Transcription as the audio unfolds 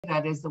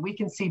that is that we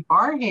can see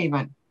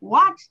Barrhaven.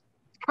 What?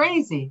 It's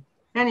crazy.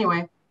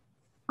 Anyway,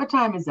 what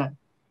time is it?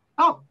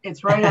 Oh,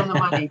 it's right on the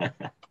money.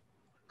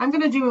 I'm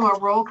going to do a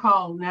roll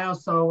call now.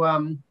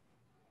 So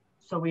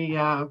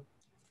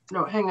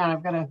no, hang on. I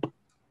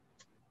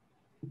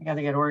got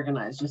to get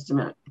organized. Just a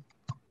minute.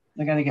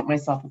 I got to get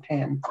myself a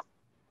pen.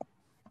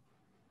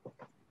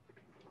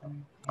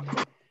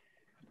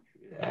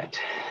 That.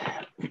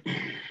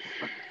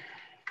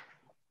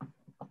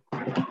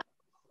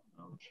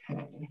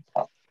 Okay.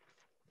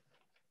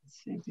 Let's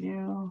see,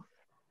 view,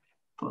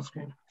 full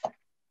screen.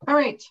 All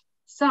right.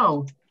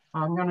 So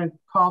I'm going to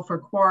call for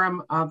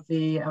quorum of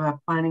the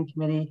planning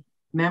committee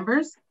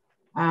members.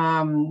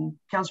 Councillor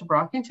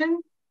Brockington.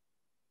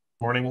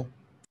 Morning.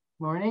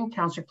 Morning.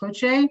 Councillor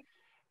Cloutier.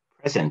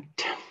 Present.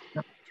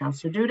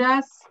 Councillor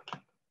Dudas.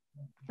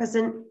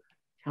 Present.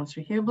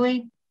 Councillor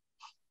Hubley.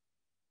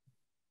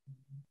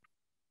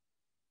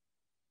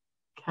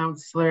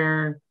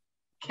 Councillor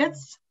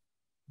Kitts.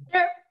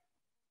 Here.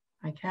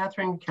 Hi,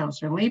 Catherine.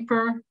 Councillor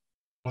Leeper.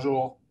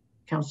 Bonjour.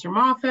 Councillor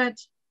Moffat.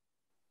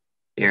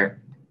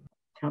 Here.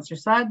 Councillor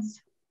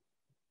Suds.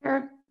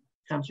 Here.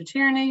 Councillor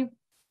Tierney.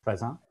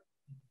 Present.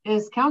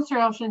 Is Councillor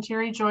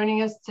El-Shantiri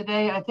joining us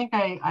today? I think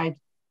I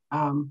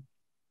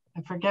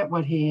forget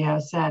what he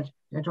said.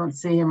 I don't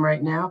see him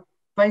right now.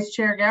 Vice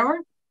Chair Gower?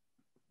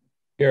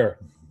 Here.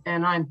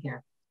 And I'm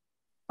here.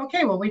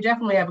 Okay, well, we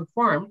definitely have a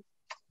quorum.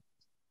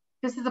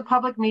 This is a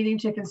public meeting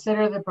to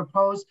consider the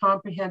proposed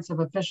comprehensive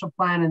official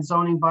plan and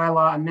zoning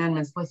bylaw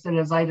amendments listed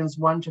as items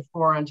 1 to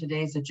 4 on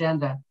today's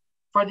agenda.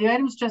 For the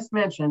items just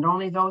mentioned,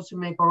 only those who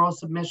make oral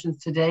submissions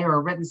today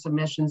or written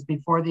submissions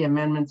before the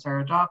amendments are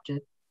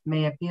adopted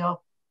may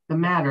appeal the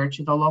matter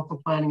to the local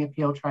planning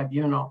appeal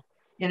tribunal.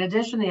 In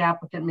addition, the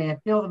applicant may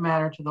appeal the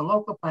matter to the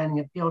local planning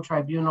appeal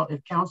tribunal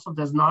if council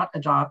does not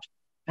adopt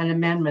an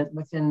amendment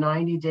within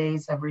 90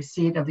 days of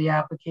receipt of the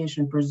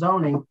application for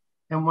zoning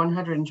and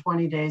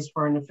 120 days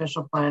for an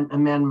official plan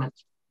amendment.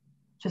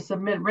 To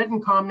submit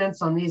written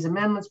comments on these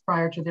amendments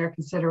prior to their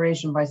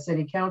consideration by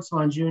City Council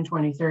on June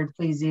 23rd,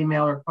 please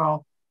email or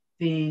call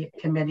the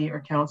committee or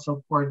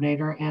council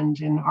coordinator. And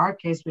in our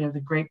case, we have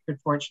the great good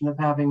fortune of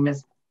having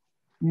Ms.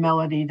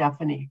 Melody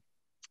Duffany.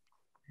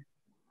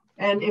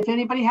 And if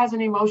anybody has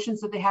any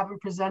motions that they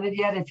haven't presented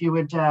yet, if you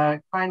would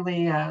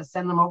kindly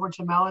send them over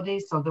to Melody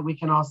so that we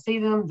can all see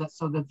them,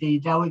 so that the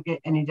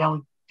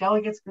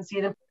delegates can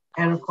see them,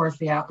 and of course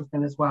the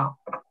applicant as well.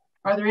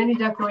 Are there any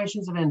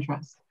declarations of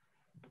interest?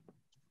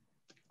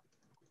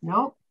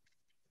 No.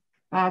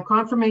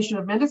 Confirmation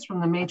of minutes from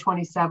the May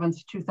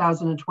 27th,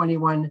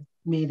 2021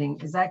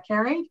 meeting. Is that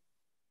carried?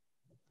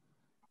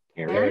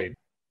 Carried.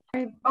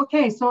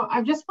 Okay, so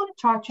I just want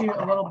to talk to you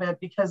a little bit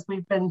because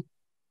we've been,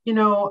 you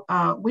know,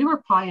 we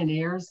were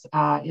pioneers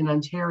in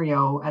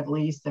Ontario, at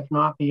least, if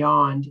not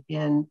beyond,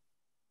 in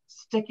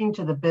sticking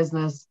to the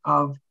business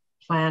of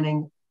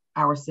planning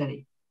our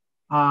city.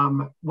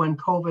 When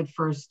COVID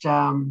first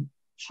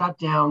shut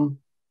down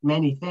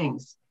many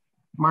things,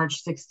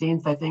 March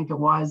 16th, I think it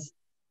was,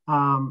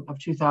 of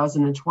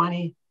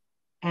 2020.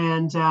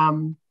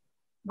 And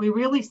we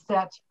really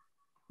set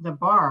the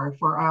bar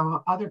for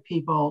how other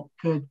people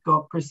could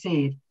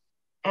proceed.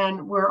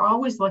 And we're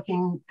always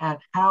looking at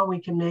how we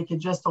can make it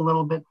just a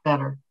little bit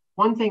better.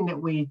 One thing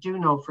that we do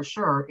know for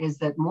sure is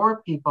that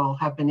more people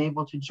have been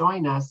able to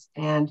join us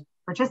and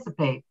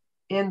participate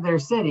in their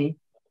city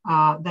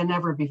than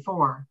ever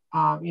before.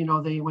 You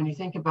know, when you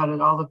think about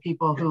it, all the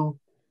people who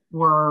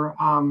were,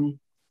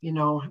 you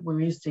know,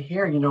 we used to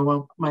hear, you know,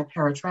 well, my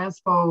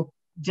paratranspo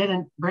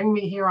didn't bring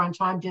me here on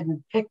time,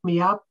 didn't pick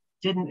me up,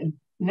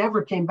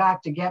 never came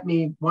back to get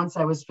me once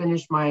I was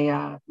finished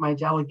my my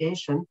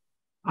delegation,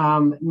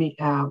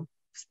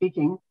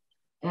 speaking,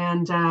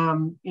 and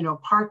you know,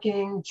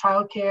 parking,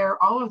 childcare,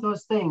 all of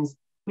those things.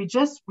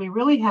 We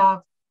really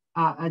have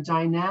a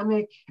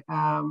dynamic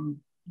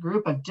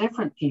group of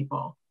different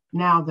people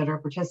now that are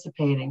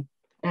participating,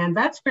 and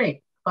that's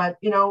great. But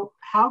you know,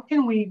 how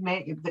can we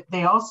make?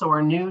 They also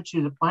are new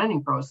to the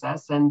planning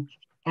process, and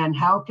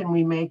how can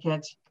we make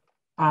it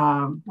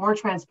more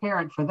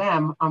transparent for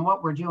them on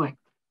what we're doing?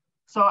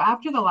 So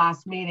after the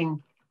last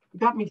meeting, it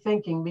got me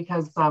thinking,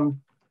 because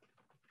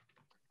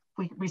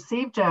we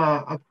received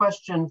a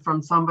question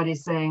from somebody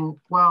saying,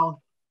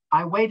 well,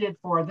 I waited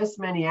for this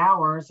many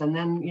hours, and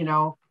then, you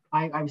know,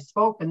 I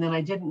spoke, and then I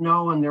didn't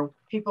know, and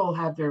people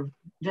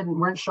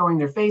weren't showing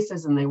their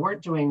faces, and they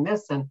weren't doing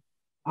this, and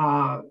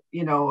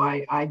you know,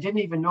 I didn't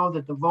even know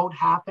that the vote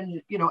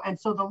happened, you know. And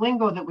so the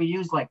lingo that we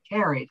use, like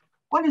carried,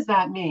 what does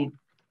that mean?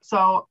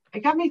 So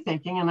it got me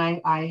thinking, and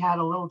I had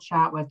a little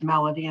chat with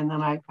Melody, and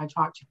then I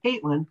talked to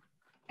Caitlin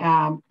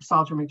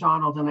Salter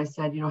McDonald, and I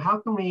said, you know, how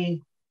can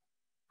we,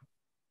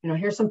 you know,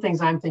 here's some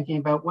things I'm thinking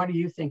about. What are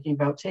you thinking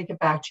about? Take it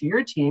back to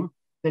your team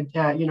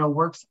that, you know,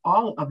 works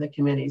all of the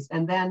committees.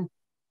 And then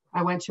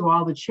I went to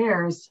all the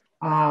chairs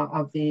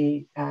of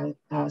the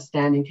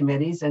standing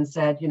committees and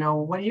said, you know,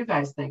 what do you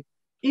guys think?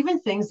 Even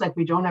things like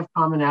we don't have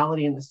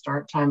commonality in the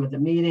start time of the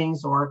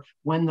meetings, or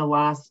when the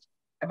last,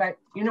 but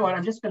you know what,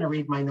 I'm just going to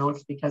read my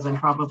notes because I'm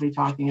probably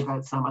talking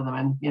about some of them,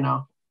 and, you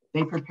know,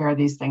 they prepare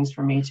these things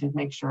for me to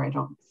make sure I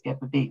don't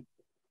skip a beat.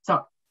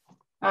 So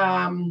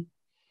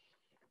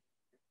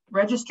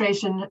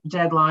registration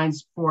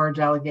deadlines for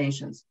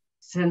delegations.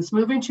 Since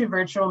moving to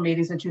virtual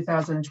meetings in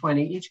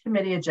 2020, each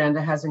committee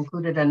agenda has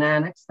included an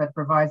annex that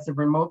provides the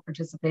remote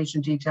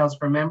participation details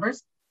for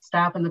members,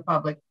 staff, and the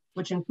public,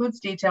 which includes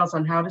details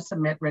on how to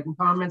submit written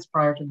comments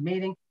prior to the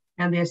meeting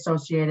and the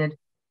associated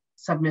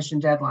submission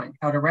deadline,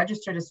 how to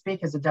register to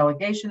speak as a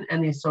delegation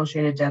and the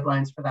associated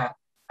deadlines for that,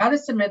 how to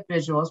submit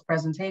visuals,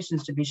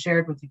 presentations to be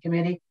shared with the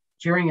committee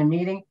during a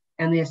meeting,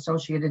 and the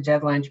associated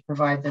deadline to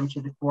provide them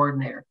to the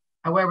coordinator.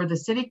 However, the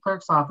city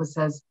clerk's office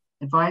has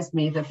advised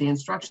me that the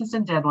instructions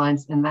and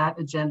deadlines in that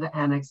agenda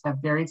annex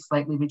have varied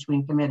slightly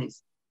between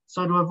committees.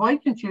 So to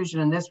avoid confusion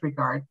in this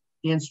regard,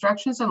 the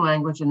instructions and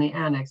language in the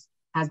annex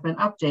has been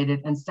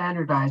updated and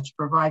standardized to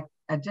provide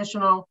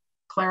additional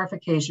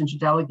clarification to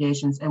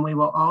delegations, and we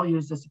will all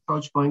use this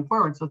approach going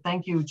forward. So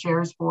thank you,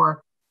 chairs,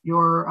 for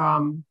your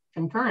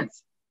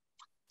concurrence.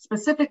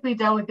 Specifically,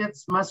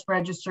 delegates must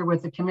register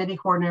with the committee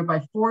coordinator by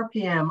 4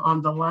 p.m.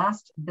 on the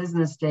last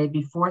business day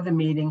before the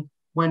meeting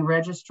when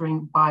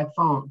registering by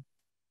phone.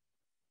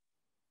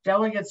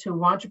 Delegates who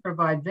want to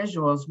provide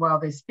visuals while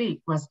they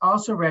speak must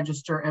also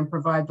register and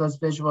provide those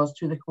visuals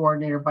to the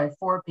coordinator by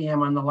 4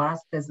 p.m. on the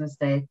last business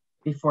day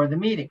before the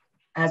meeting,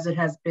 as it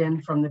has been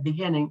from the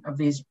beginning of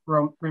these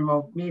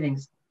remote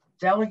meetings.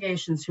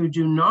 Delegations who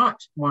do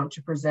not want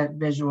to present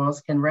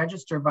visuals can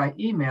register by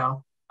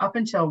email up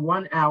until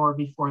 1 hour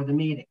before the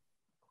meeting.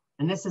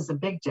 And this is a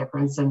big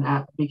difference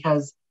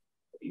because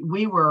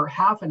we were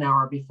half an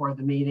hour before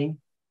the meeting,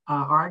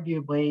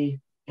 arguably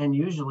and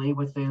usually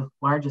with the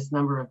largest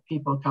number of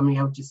people coming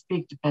out to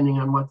speak, depending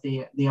on what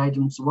the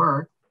items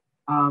were.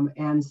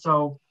 And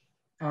so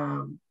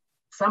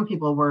some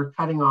people were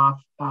cutting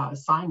off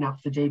sign up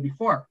the day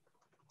before.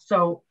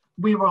 So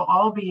we will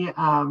all be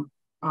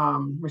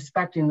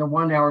respecting the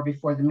 1 hour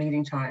before the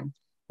meeting time.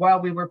 While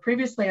we were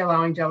previously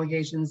allowing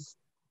delegations,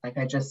 like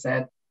I just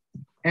said,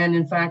 and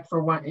in fact,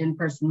 for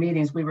in-person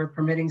meetings, we were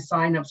permitting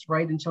signups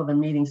right until the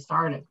meeting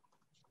started.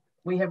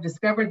 We have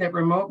discovered that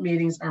remote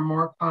meetings are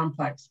more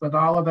complex, with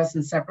all of us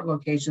in separate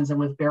locations and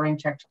with varying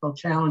technical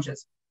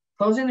challenges.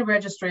 Closing the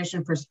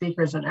registration for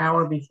speakers an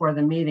hour before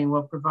the meeting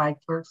will provide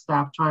clerk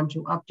staff time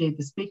to update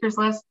the speakers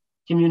list,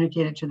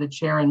 communicate it to the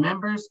chair and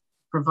members,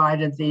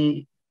 provided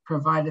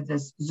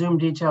this Zoom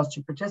details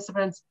to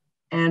participants,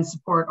 and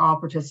support all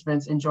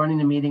participants in joining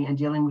the meeting and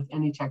dealing with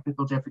any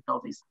technical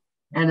difficulties.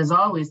 And as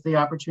always, the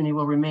opportunity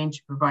will remain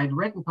to provide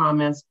written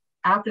comments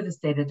after the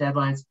stated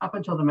deadlines up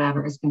until the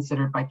matter is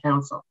considered by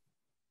council.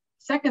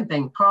 Second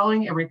thing,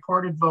 calling a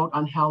recorded vote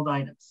on held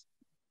items.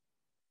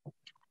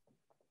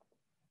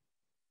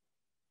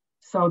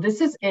 So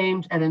this is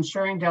aimed at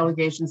ensuring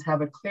delegations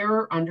have a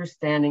clearer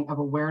understanding of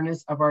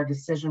awareness of our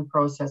decision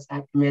process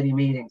at committee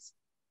meetings.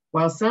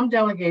 While some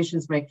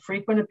delegations make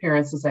frequent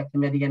appearances at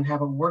committee and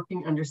have a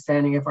working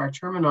understanding of our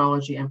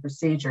terminology and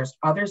procedures,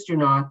 others do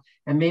not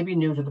and may be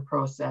new to the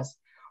process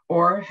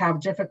or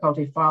have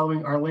difficulty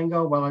following our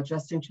lingo while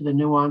adjusting to the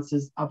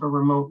nuances of a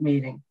remote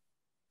meeting.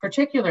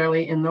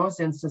 Particularly in those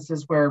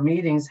instances where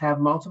meetings have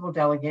multiple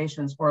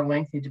delegations or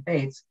lengthy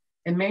debates,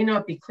 it may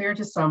not be clear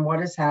to some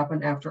what has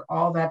happened after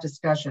all that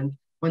discussion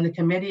when the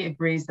committee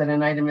agrees that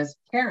an item is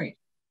carried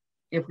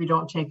if we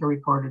don't take a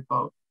recorded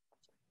vote.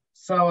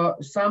 So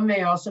some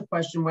may also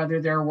question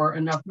whether there were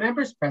enough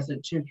members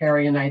present to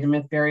carry an item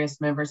if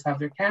various members have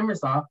their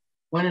cameras off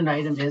when an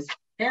item is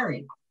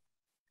carried,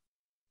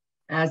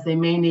 as they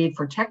may need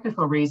for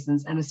technical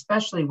reasons, and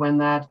especially when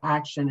that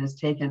action is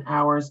taken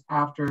hours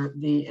after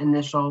the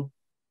initial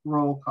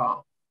roll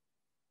call.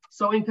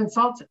 So in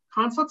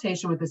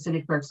consultation with the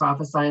city clerk's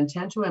office, I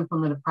intend to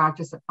implement a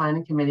practice at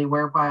planning committee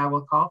whereby I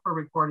will call for a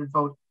recorded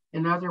vote,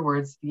 in other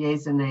words,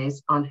 yeas and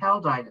nays, on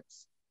held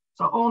items.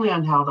 So only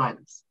on held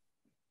items,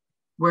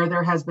 where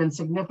there has been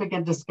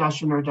significant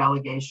discussion or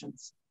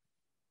delegations.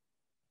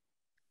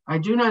 I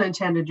do not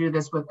intend to do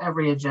this with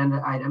every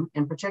agenda item,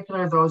 in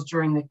particular those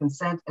during the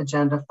consent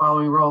agenda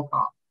following roll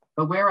call,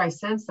 but where I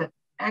sense that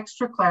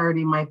extra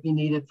clarity might be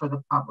needed for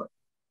the public,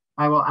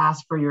 I will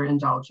ask for your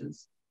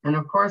indulgence. And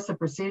of course, the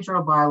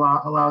procedural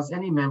bylaw allows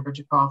any member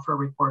to call for a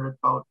recorded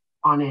vote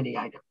on any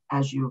item,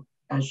 as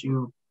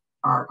you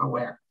are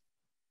aware.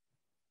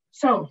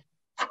 So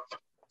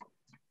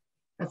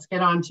let's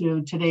get on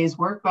to today's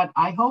work, but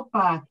I hope,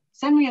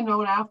 send me a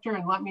note after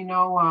and let me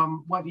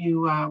know what do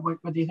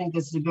you think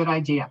this is a good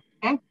idea,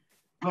 okay?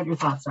 What your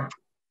thoughts are.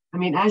 I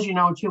mean, as you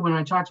know too, when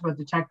I talked about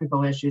the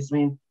technical issues, I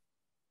mean,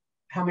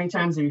 how many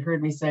times have you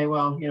heard me say,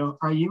 well, you know,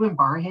 are you in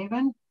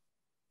Barrhaven?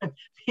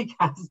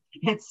 Because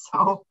it's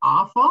so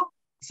awful.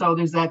 So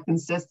there's that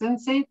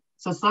consistency.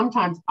 So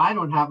sometimes I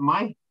don't have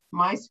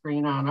my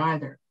screen on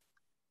either.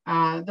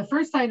 The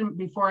first item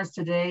before us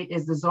today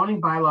is the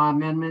zoning bylaw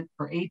amendment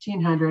for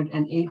 1800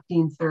 and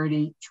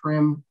 1830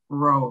 Trim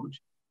Road.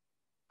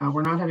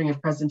 We're not having a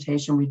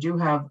presentation. We do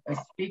have a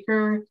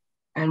speaker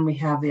and we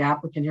have the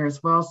applicant here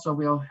as well, so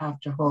we'll have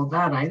to hold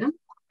that item.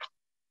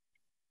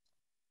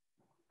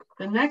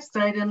 The next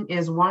item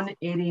is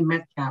 180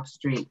 Metcalf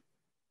Street.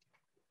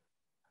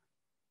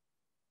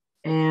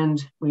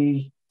 And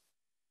we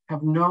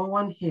have no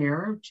one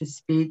here to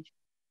speak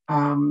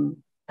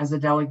as a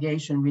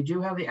delegation. We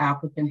do have the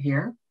applicant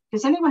here.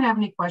 Does anyone have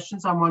any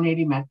questions on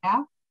 180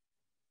 Metcalfe?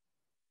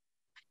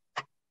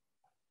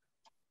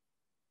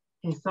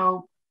 Okay,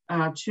 so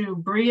to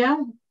Bria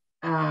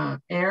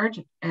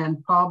Aird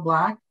and Paul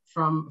Black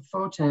from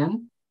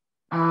Foten,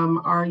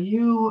 are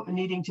you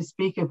needing to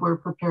speak if we're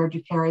prepared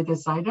to carry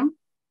this item?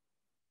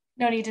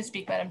 No need to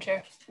speak, Madam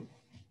Chair.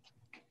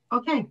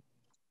 Okay,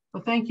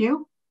 well, thank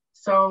you.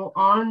 So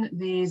on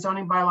the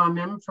zoning bylaw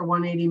amendment for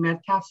 180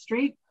 Metcalfe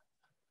Street,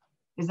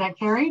 is that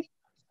carried?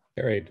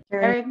 Carried.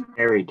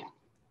 Carried.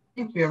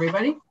 Thank you,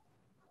 everybody.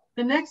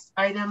 The next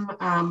item,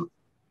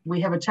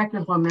 we have a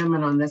technical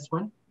amendment on this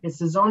one. It's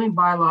the zoning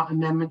bylaw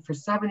amendment for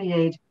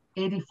 78,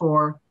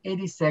 84,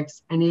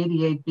 86, and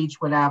 88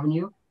 Beechwood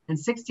Avenue, and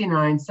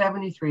 69,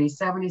 73,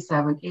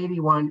 77,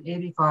 81,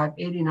 85,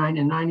 89,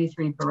 and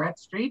 93 Barrett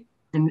Street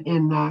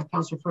in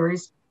Councillor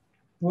Fleury's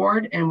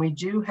ward. And we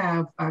do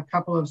have a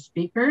couple of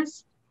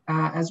speakers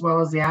as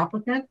well as the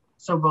applicant.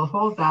 So we'll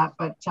hold that.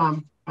 But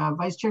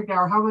Vice Chair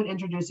Gower, how about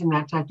introducing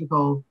that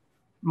technical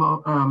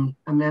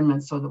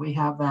amendment so that we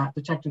have that,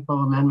 the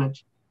technical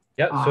amendment?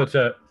 Yeah,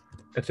 so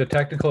it's a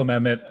technical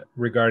amendment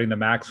regarding the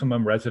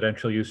maximum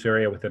residential use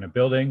area within a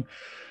building,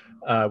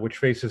 which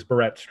faces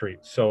Barrett Street.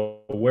 So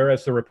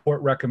whereas the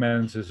report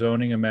recommends a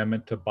zoning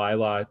amendment to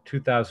bylaw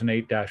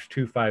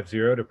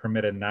 2008-250 to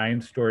permit a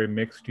 9-story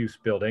mixed-use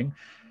building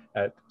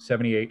at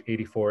 78,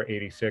 84,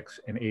 86,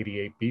 and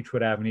 88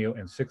 Beechwood Avenue,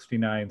 and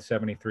 69,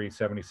 73,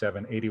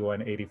 77,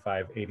 81,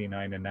 85,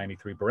 89, and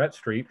 93 Barrett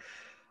Street.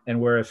 And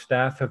whereas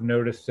staff have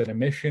noticed an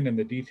omission in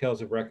the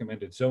details of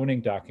recommended zoning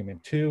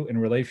document 2 in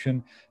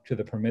relation to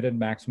the permitted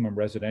maximum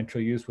residential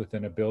use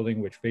within a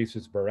building which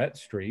faces Barrett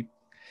Street,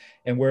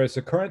 and whereas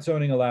the current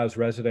zoning allows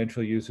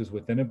residential uses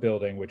within a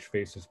building which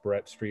faces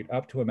Barrett Street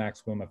up to a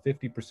maximum of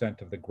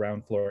 50% of the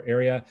ground floor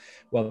area,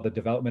 while the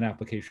development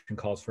application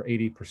calls for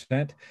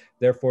 80%,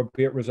 therefore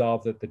be it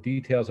resolved that the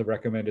details of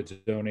recommended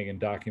zoning in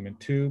document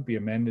 2 be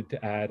amended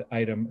to add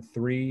item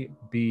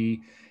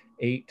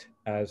 3B8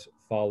 as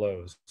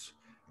follows.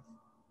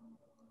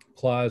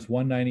 Clause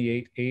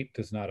 198.8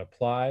 does not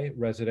apply.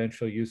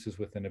 Residential uses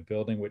within a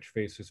building which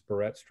faces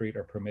Barrett Street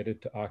are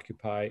permitted to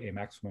occupy a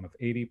maximum of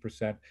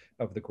 80%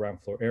 of the ground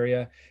floor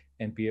area,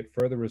 and be it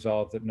further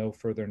resolved that no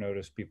further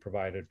notice be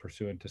provided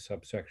pursuant to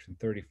subsection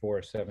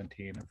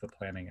 3417 of the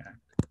Planning Act.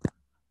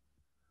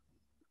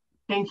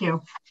 Thank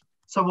you.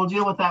 So we'll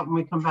deal with that when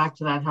we come back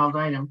to that held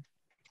item.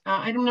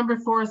 Item number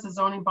 4 is the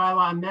zoning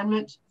bylaw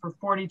amendment for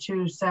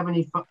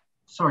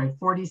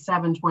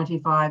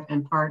 4725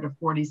 and part of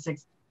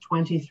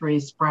 4623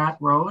 Spratt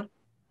Road.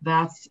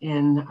 That's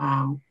in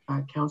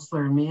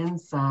Councillor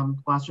Meehan's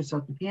Gloucester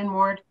South Nepean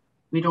ward.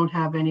 We don't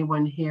have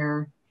anyone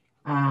here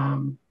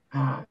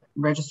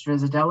registered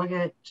as a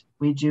delegate.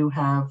 We do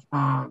have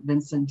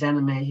Vincent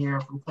Dename here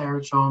from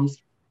Claridge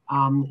Homes.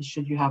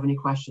 Should you have any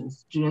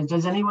questions?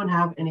 Does anyone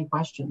have any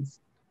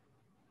questions?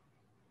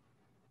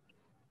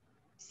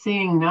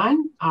 Seeing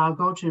none, I'll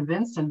go to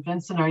Vincent.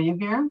 Vincent, are you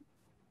here?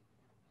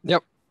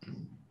 Yep.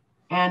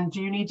 And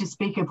do you need to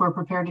speak if we're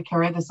prepared to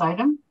carry this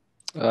item?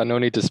 No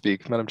need to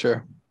speak, Madam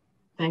Chair.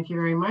 Thank you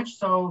very much.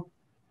 So,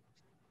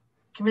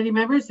 committee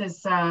members,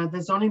 is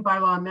the zoning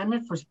bylaw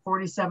amendment for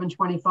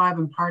 4725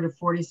 and part of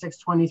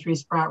 4623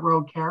 Spratt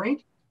Road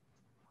carried?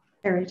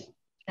 Carried.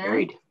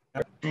 Carried.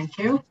 Thank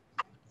you.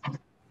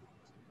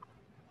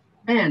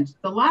 And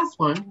the last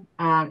one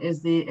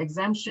is the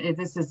exemption.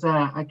 This is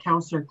a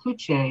Councillor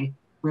Cloutier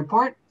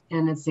report,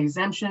 and it's the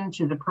exemption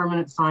to the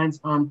permanent signs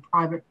on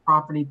private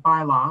property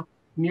bylaw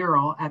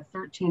mural at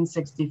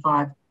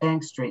 1365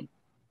 Bank Street.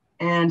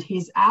 And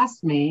he's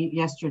asked me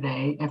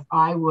yesterday if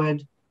I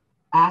would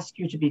ask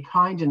you to be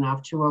kind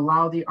enough to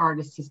allow the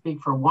artist to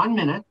speak for 1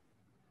 minute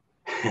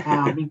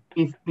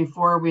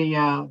before we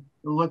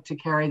look to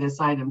carry this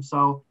item.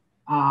 So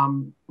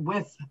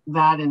with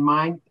that in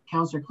mind,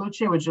 Councillor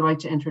Cloutier, would you like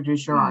to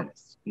introduce your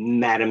artist?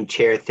 Madam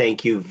Chair,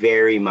 thank you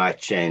very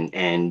much.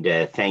 And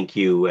thank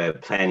you,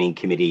 Planning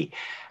Committee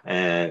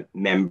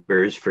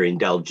members, for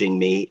indulging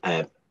me.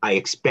 I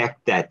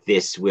expect that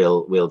this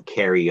will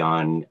carry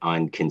on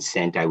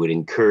consent. I would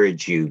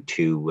encourage you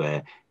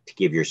to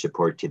give your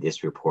support to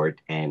this report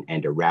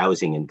and a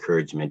rousing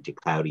encouragement to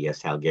Claudia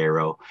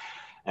Salguero.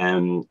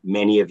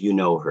 Many of you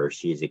know her.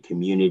 She is a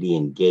community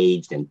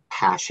engaged and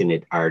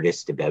passionate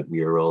artist about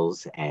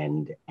murals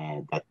and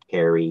that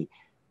carry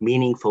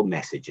meaningful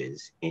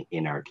messages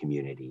in our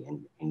community.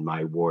 And in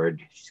my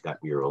ward, she's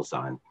got murals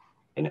on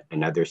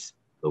another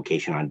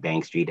location on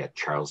Bank Street, at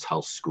Charles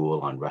Hull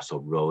School, on Russell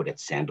Road, at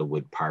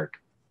Sandalwood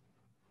Park,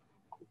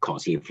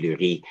 Conseiller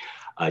Fleury,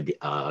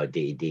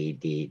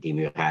 des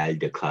murales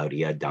de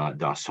Claudia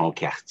dans son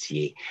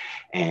quartier.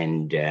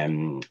 And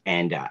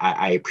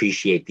I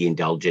appreciate the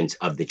indulgence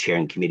of the chair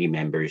and committee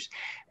members.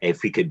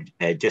 If we could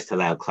just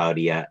allow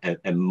Claudia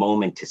a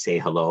moment to say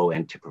hello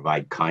and to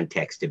provide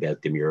context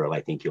about the mural,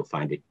 I think you'll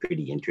find it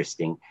pretty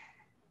interesting.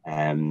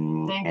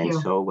 Thank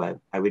you. So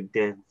I would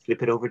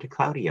flip it over to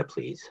Claudia,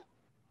 please.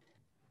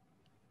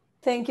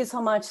 Thank you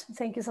so much.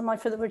 Thank you so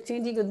much for the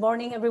opportunity. Good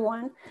morning,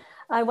 everyone.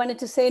 I wanted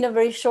to say in a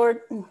very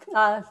short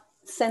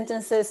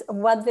sentences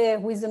what the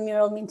wisdom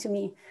mural means to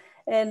me.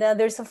 And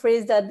there's a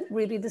phrase that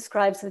really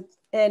describes it,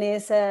 and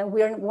is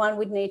we are one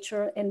with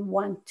nature and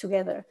one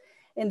together.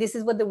 And this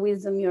is what the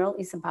wisdom mural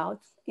is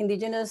about.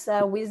 Indigenous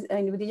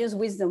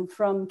wisdom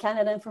from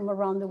Canada and from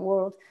around the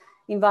world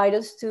invite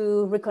us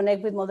to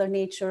reconnect with Mother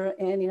Nature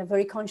and in a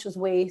very conscious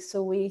way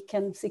so we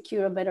can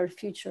secure a better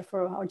future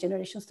for our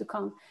generations to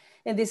come.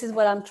 And this is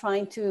what I'm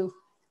trying to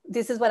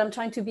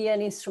be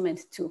an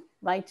instrument to,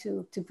 right?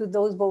 To put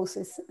those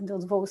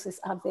voices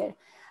up there.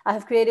 I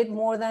have created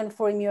more than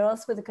 40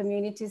 murals for the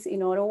communities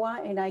in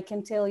Ottawa, and I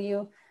can tell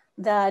you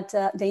that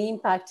the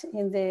impact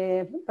in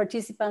the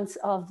participants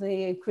of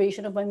the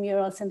creation of my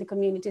murals and the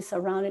communities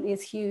around it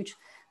is huge.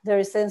 There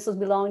is sense of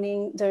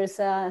belonging, there's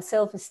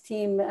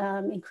self-esteem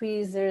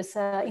increase, there's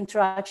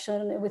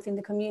interaction within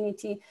the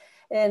community,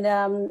 and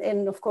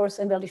of course,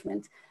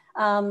 embellishment.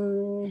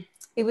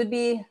 It would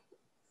be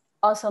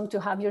awesome to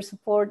have your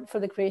support for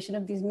the creation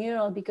of this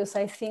mural, because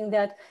I think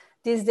that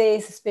these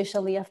days,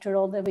 especially after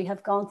all that we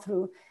have gone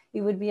through,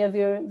 it would be a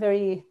very,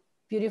 very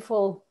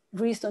beautiful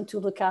reason to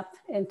look up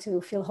and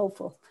to feel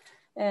hopeful.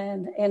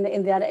 And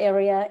in that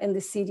area in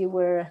the city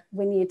where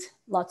we need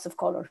lots of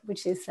color,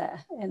 which is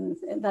in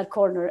that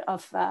corner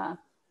of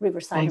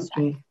Riverside. Thanks,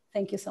 Jay.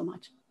 Thank you so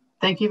much.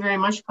 Thank you very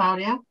much,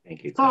 Claudia.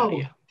 Thank you,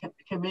 Claudia. So,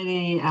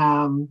 committee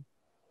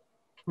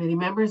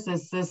members,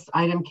 is this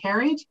item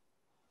carried?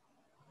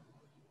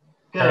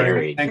 Good.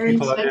 Carried. Thank you,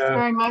 Claudia. Thanks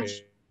very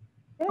much.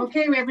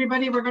 Okay,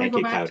 everybody, we're going to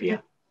go back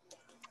Claudia.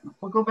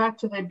 we'll go back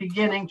to the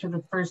beginning, to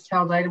the first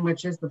held item,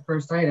 which is the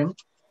first item.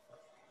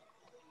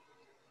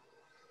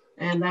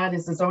 And that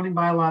is the zoning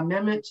bylaw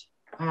amendment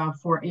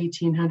for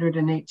 1800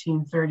 and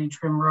 1830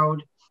 Trim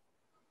Road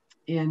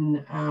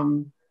in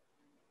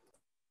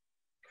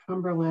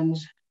Cumberland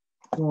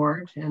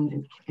Ward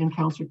and in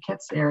Councillor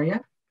Kitt's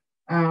area.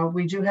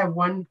 We do have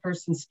one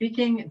person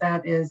speaking,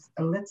 that is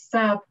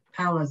Alitza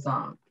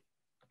Palazov.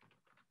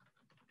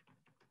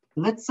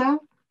 Litza?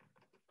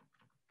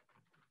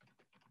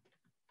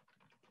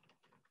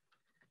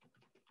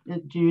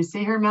 Do you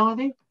see her,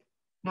 Melody?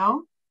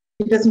 No?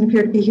 She doesn't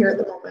appear to be here at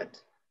the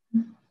moment.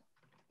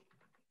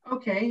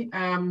 Okay.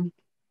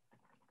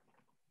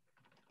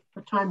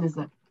 What time is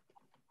it?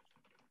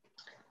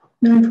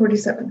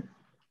 9:47.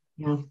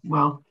 Yeah,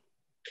 well,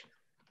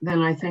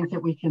 then I think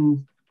that we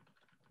can,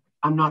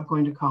 I'm not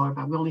going to call her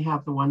back. We only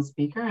have the one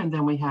speaker, and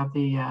then we have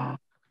the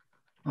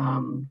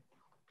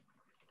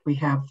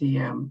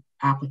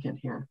applicant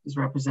here, is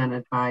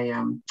represented by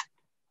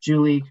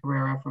Julie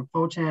Carrera from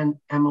Fotan,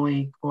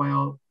 Emily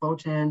Coyle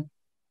Fotan,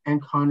 and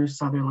Connor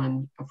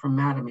Sutherland from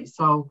Mattamy.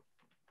 So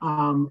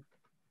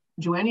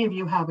do any of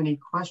you have any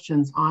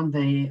questions on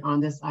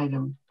this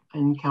item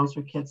in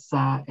Councillor Kitt's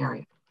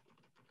area,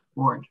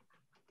 ward?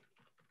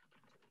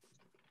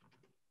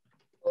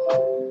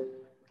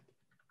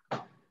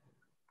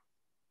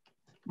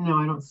 No,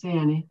 I don't see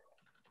any.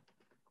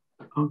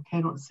 Okay,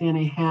 I don't see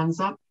any hands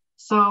up.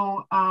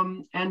 So,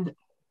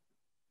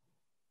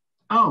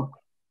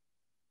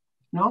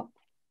 no.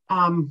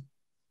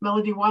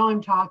 Melody, while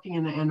I'm talking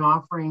and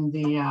offering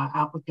the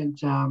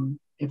applicant,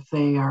 if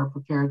they are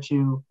prepared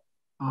to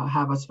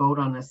have us vote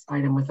on this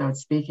item without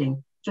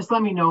speaking, just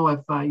let me know if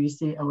you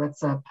see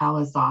Alitza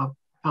Palazov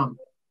come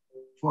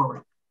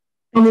forward.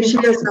 And if she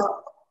does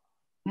not,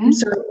 I'm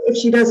sorry, if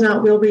she does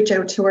not, we'll reach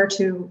out to her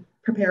to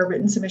prepare a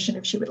written submission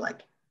if she would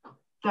like.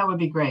 That would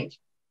be great.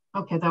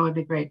 Okay, that would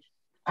be great.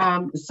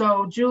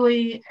 So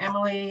Julie,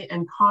 Emily,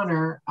 and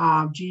Connor,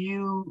 do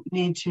you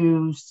need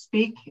to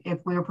speak if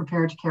we're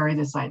prepared to carry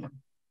this item?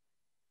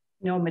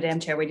 No, Madam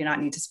Chair, we do not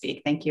need to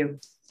speak. Thank you.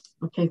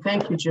 Okay,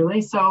 thank you,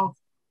 Julie. So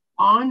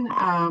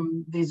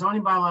on the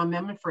zoning bylaw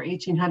amendment for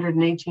 1800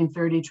 and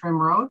 1830 Trim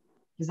Road,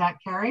 is that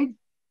carried?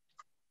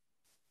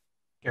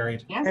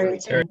 Carried. Yes,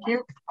 Carried. thank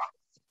you.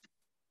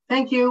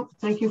 Thank you.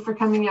 Thank you for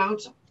coming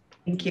out.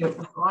 Thank you.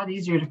 It's a lot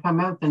easier to come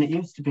out than it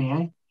used to be,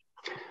 eh?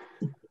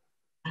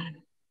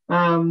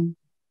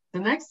 The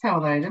next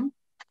held item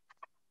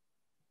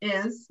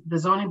is the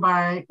zoning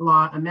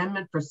bylaw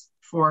amendment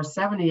for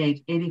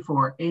 78,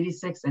 84,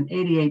 86, and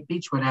 88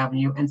 Beechwood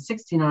Avenue, and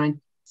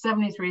 69,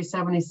 73,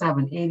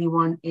 77,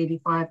 81,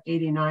 85,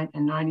 89,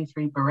 and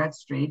 93 Barrett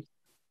Street.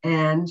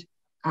 And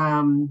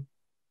I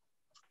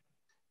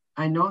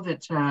know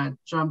that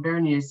John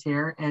Bernier is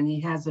here, and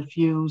he has a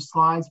few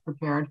slides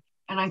prepared.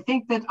 And I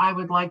think that I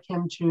would like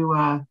him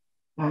to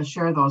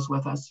share those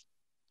with us.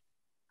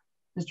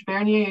 Mr.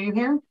 Bernier, are you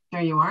here?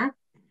 There you are.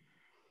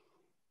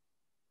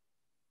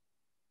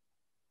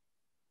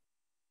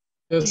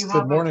 Yes,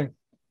 good morning.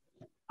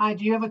 Hi,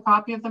 do you have a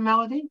copy of the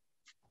melody?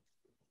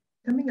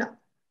 Coming up.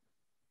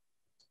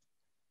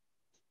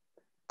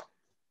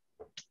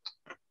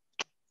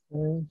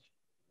 Okay.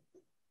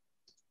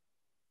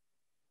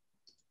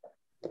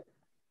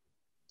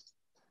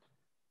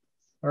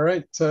 All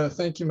right,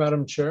 thank you,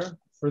 Madam Chair,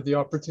 for the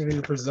opportunity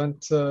to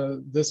present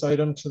this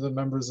item to the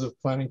members of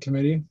Planning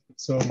Committee.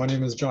 So my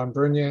name is John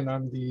Bernier, and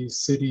I'm the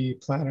city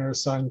planner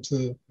assigned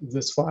to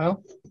this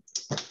file.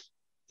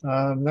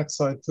 Next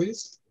slide,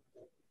 please.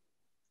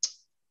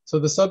 So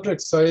the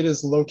subject site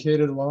is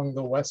located along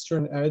the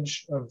western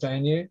edge of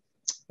Vanier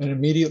and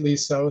immediately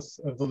south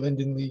of the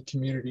Linden Lee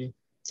community.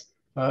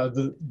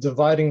 The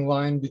dividing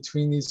line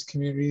between these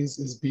communities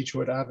is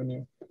Beechwood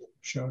Avenue,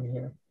 shown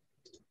here.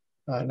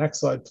 Next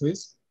slide,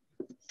 please.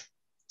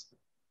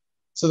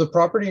 So the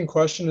property in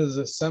question is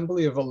an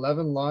assembly of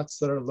 11 lots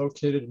that are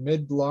located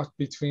mid-block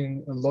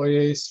between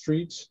Loyer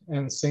Street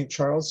and St.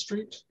 Charles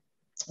Street.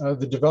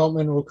 The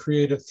development will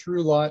create a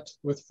through lot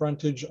with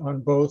frontage on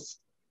both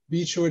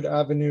Beechwood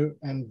Avenue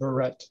and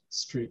Barrett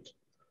Street.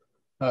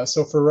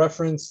 So for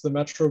reference, the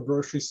Metro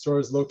grocery store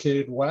is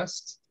located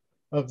west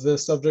of the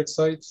subject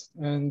site,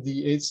 and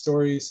the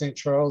 8-story St.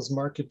 Charles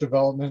Market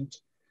development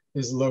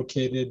is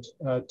located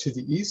to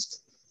the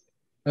east.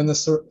 And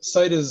the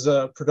site is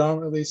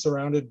predominantly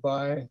surrounded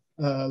by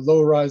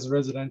low-rise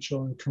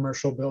residential and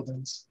commercial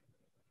buildings.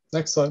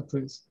 Next slide,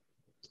 please.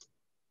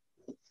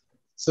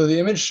 So the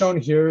image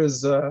shown here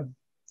is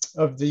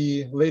of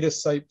the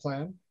latest site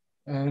plan.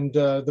 And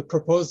the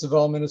proposed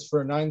development is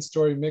for a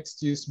 9-story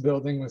mixed-use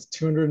building with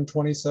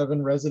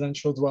 227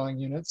 residential dwelling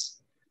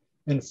units,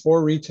 and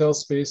 4 retail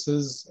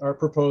spaces are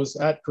proposed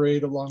at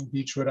grade along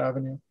Beechwood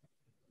Avenue.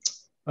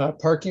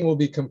 Parking will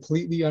be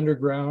completely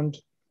underground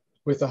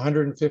with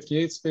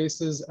 158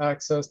 spaces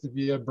accessed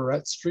via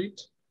Barrett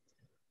Street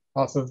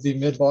off of the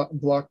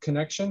mid-block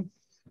connection.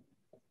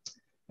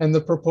 And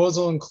the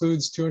proposal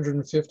includes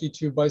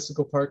 252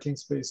 bicycle parking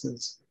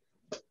spaces.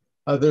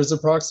 There's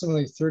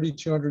approximately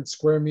 3,200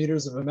 square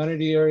meters of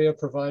amenity area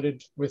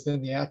provided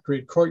within the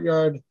at-grade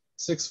courtyard,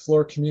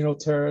 6-floor communal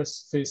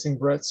terrace facing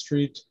Barrett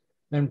Street,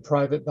 and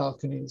private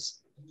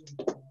balconies.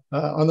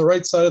 On the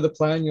right side of the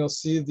plan, you'll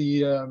see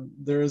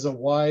there is a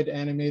wide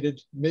animated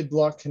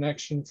mid-block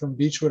connection from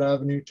Beechwood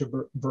Avenue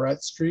to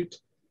Barrett Street,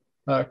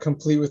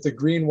 complete with a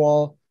green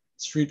wall,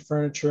 street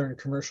furniture, and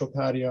commercial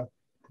patio.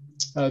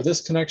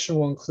 This connection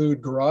will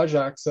include garage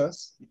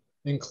access,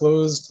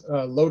 enclosed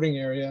loading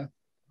area,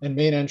 and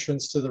main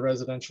entrance to the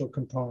residential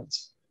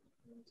components.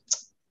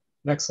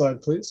 Next slide,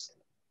 please.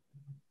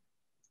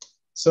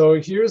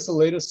 So here's the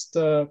latest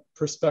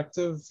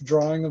perspective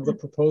drawing of the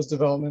proposed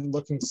development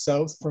looking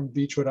south from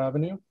Beechwood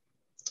Avenue.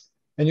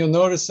 And you'll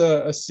notice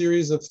a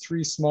series of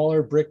 3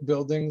 smaller brick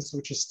buildings,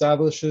 which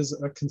establishes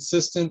a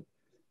consistent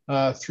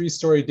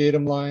 3-story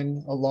datum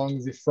line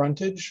along the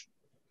frontage.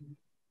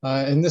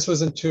 And this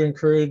was to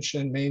encourage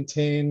and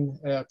maintain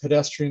a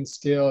pedestrian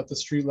scale at the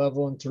street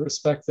level and to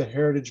respect the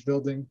heritage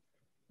building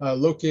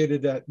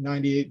located at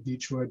 98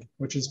 Beechwood,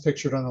 which is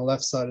pictured on the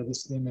left side of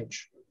this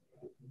image.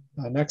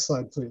 Next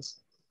slide, please.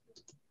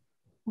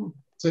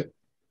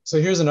 So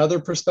here's another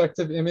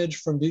perspective image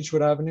from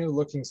Beechwood Avenue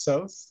looking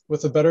south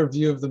with a better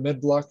view of the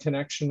mid-block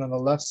connection on the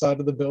left side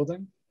of the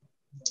building.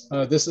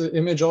 This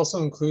image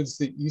also includes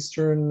the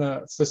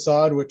eastern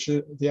facade, which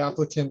the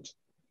applicant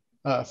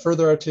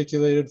further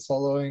articulated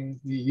following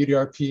the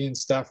UDRP and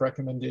staff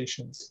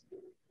recommendations.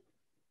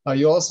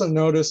 You'll also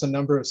notice a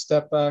number of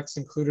step backs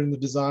included in the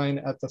design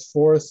at the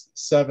 4th,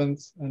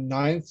 7th, and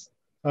 9th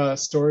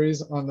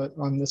stories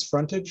on this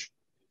frontage.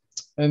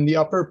 And the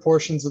upper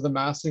portions of the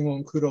massing will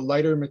include a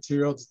lighter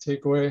material to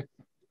take away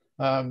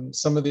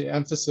some of the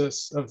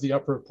emphasis of the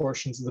upper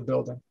portions of the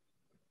building.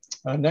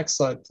 Next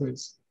slide,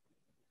 please.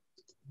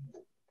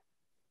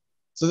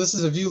 So this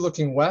is a view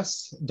looking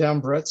west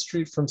down Barrett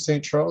Street from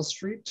St. Charles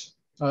Street.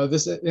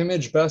 This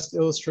image best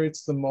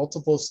illustrates the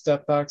multiple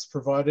step backs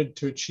provided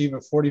to achieve a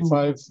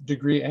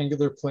 45-degree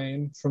angular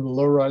plane from the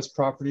low-rise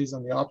properties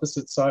on the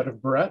opposite side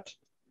of Barrett.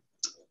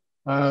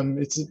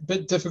 It's a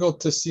bit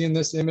difficult to see in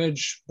this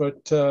image,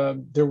 but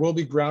there will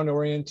be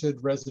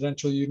ground-oriented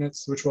residential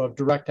units which will have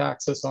direct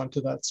access onto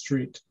that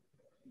street.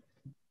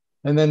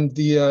 And then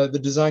the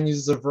design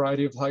uses a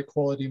variety of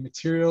high-quality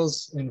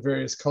materials in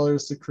various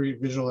colors to create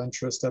visual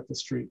interest at the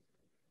street.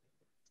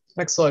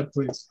 Next slide,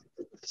 please.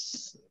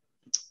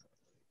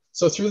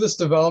 So through this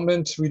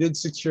development, we did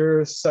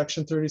secure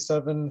Section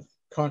 37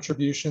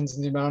 contributions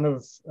in the amount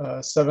of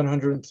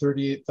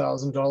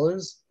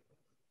 $738,000,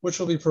 which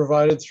will be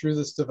provided through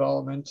this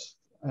development.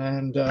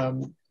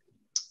 And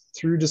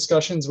through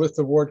discussions with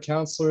the ward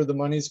councillor, the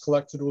monies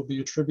collected will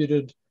be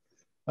attributed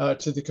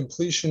to the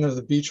completion of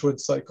the Beechwood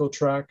cycle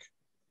track,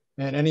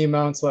 and any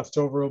amounts left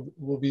over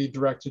will be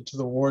directed to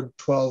the Ward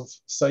 12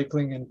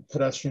 Cycling and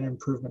Pedestrian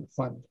Improvement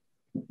Fund.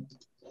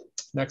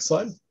 Next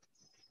slide.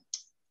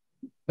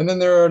 And then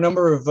there are a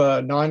number of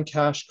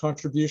non-cash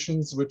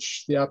contributions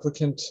which the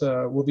applicant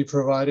will be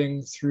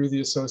providing through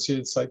the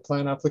associated site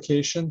plan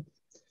application.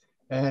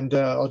 And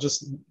I'll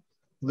just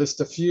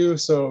list a few.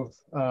 So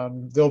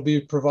they'll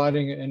be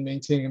providing and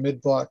maintaining a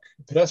mid-block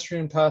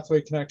pedestrian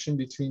pathway connection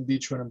between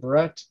Beechwood and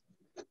Barrett.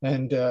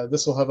 And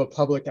this will have a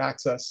public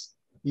access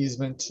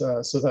easement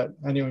so that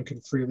anyone can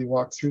freely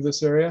walk through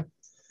this area.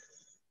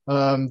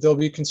 They'll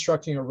be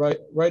constructing a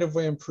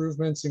right-of-way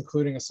improvements,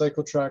 including a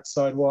cycle track,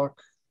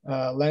 sidewalk,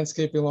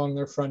 landscaping along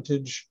their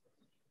frontage.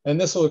 And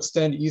this will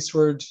extend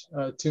eastward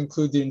to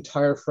include the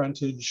entire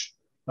frontage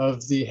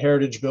of the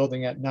heritage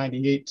building at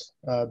 98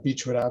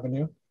 Beechwood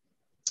Avenue.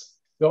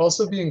 They'll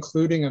also be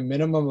including a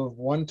minimum of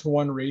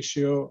 1-to-1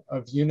 ratio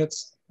of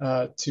units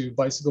to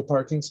bicycle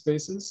parking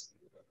spaces.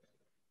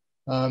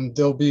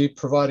 They'll be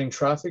providing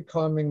traffic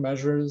calming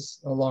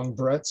measures along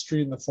Barrett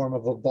Street in the form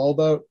of a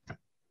bulb out.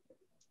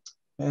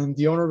 And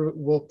the owner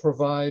will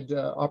provide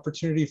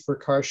opportunity for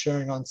car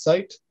sharing on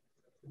site.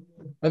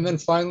 And then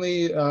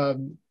finally,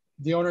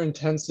 the owner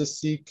intends to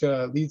seek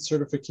LEED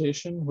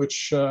certification,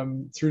 which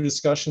through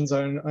discussions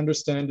I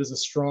understand is a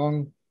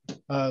strong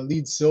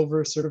LEED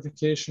Silver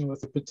certification with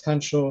the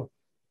potential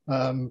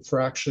for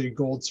actually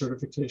gold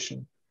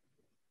certification.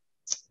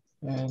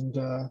 And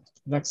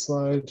next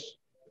slide.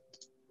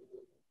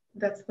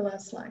 That's the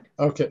last slide.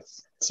 Okay,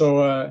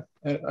 so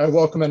I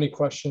welcome any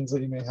questions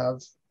that you may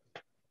have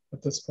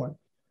at this point.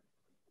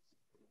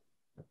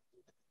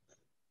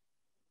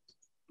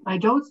 I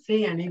don't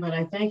see any, but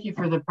I thank you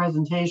for the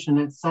presentation.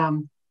 It's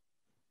we're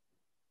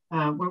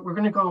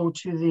going to go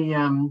to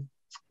the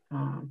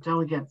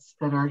delegates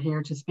that are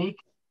here to speak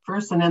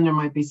first, and then there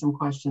might be some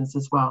questions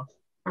as well.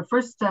 Our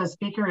first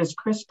speaker is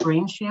Chris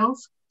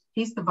Greenshields.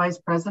 He's the Vice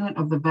President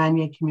of the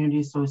Vanier Community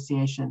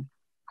Association.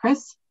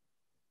 Chris,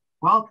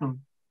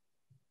 welcome.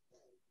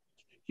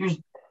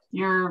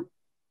 You're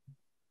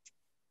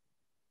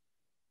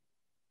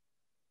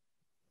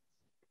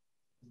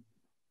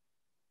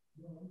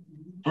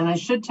and I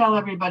should tell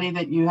everybody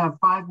that you have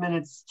 5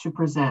 minutes to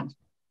present,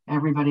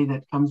 everybody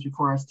that comes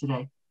before us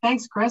today.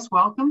 Thanks, Chris.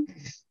 Welcome.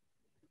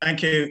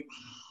 Thank you,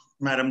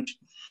 Madam.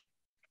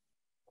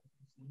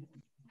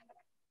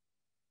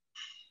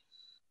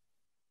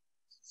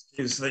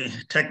 Excuse the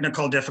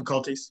technical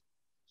difficulties.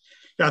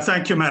 Yeah,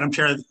 thank you, Madam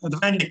Chair. The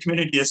Vanier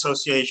Community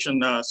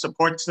Association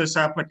supports this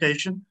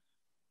application,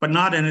 but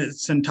not in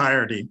its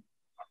entirety.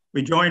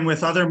 We join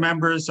with other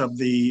members of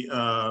the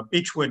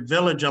Beechwood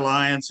Village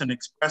Alliance in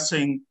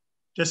expressing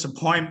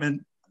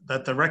disappointment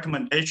that the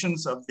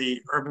recommendations of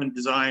the Urban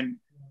Design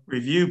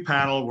Review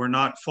Panel were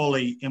not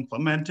fully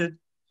implemented,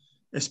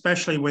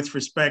 especially with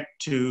respect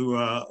to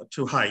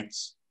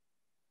heights.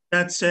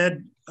 That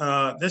said,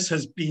 this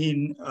has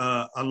been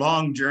a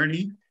long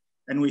journey,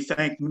 and we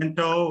thank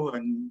Minto,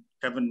 and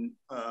Kevin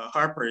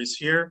Harper is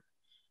here,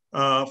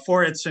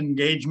 for its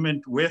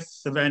engagement with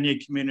the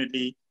Vanier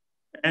community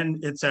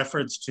and its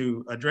efforts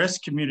to address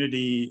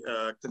community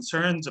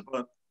concerns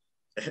about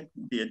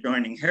the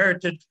adjoining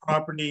heritage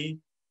property,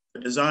 the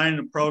design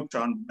approach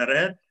on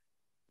Barrett,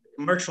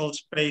 commercial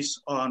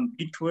space on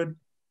Beechwood,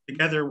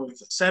 together with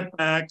the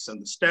setbacks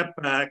and the step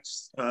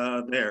backs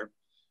there.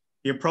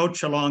 The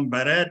approach along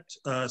Barrett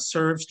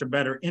serves to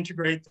better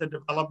integrate the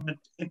development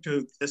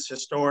into this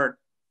historic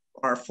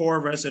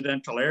R4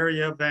 residential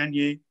area of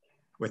Vanier,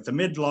 with the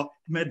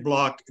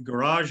mid-block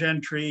garage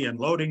entry and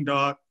loading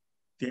dock,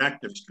 the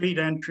active street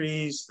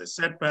entries, the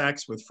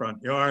setbacks with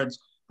front yards,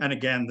 and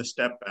again, the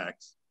step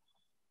backs.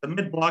 The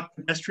mid-block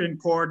pedestrian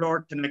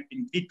corridor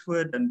connecting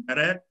Beechwood and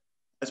Barrett,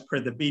 as per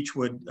the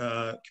Beechwood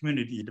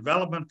Community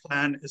Development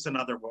Plan, is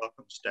another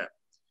welcome step.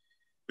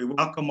 We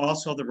welcome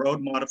also the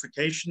road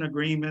modification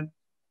agreement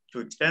to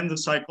extend the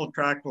cycle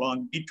track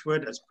along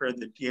Beechwood as per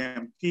the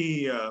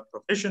TMP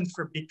provisions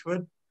for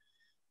Beechwood.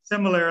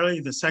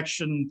 Similarly, the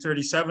Section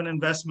 37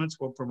 investments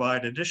will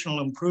provide additional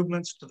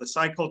improvements to the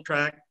cycle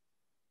track,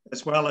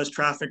 as well as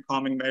traffic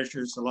calming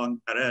measures along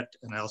Barrett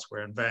and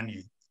elsewhere in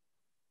Vanier.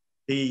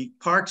 The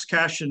parks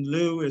cash in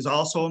lieu is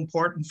also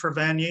important for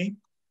Vanier.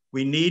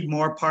 We need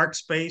more park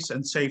space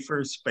and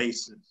safer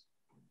spaces.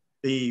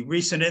 The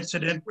recent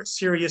incident with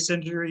serious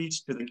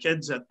injuries to the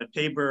kids at the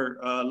Tabor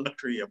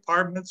Luxury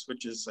Apartments,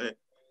 which is,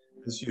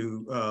 as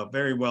you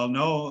very well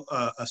know,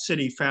 a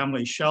city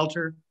family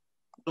shelter,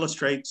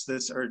 illustrates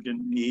this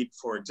urgent need,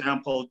 for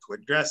example, to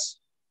address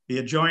the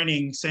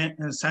adjoining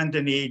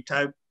Saint-Denis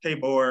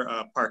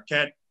Tabor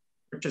Parquet,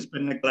 which has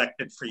been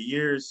neglected for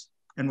years,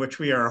 and which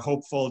we are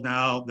hopeful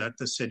now that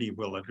the city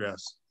will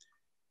address.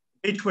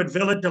 Beechwood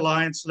Village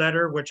Alliance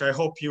letter, which I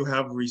hope you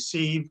have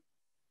received,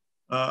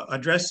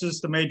 addresses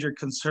the major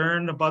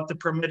concern about the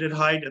permitted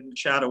height and the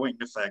shadowing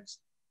effects,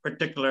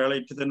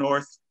 particularly to the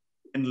north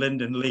in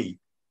Linden Lee.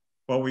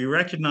 While we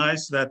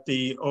recognize that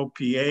the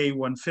OPA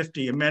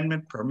 150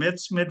 amendment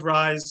permits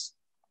mid-rise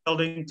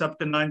buildings up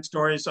to 9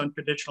 stories on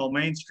traditional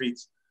main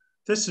streets,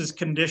 this is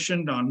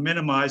conditioned on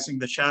minimizing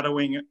the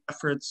shadowing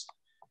efforts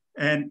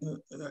and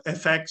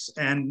effects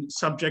and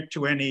subject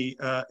to any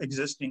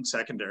existing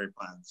secondary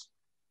plans.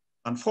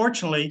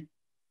 Unfortunately,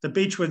 the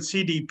Beechwood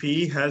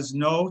CDP has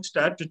no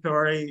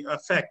statutory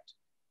effect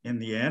in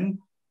the end,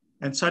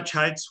 and such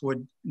heights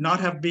would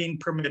not have been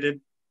permitted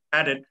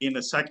had it been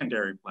a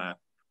secondary plan.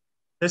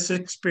 This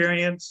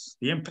experience,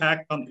 the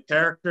impact on the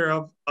character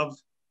of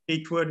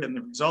Beechwood and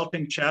the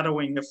resulting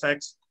shadowing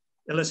effects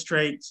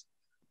illustrate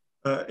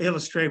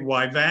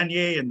why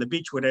Vanier and the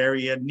Beechwood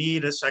area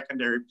need a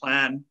secondary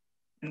plan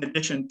in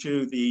addition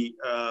to the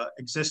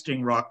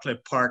existing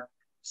Rockcliffe Park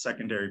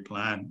secondary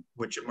plan,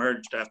 which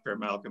emerged after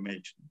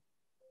amalgamation.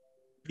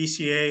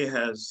 BCA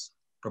has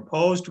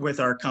proposed,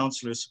 with our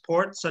councillors'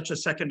 support, such a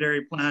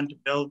secondary plan to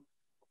build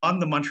on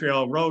the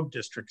Montreal Road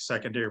District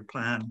secondary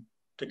plan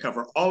to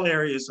cover all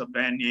areas of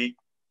Vanier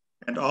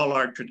and all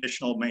our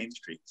traditional main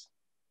streets.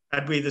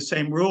 Had we the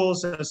same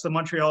rules as the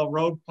Montreal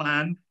Road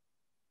Plan,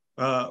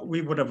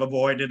 we would have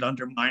avoided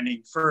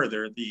undermining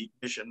further the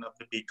vision of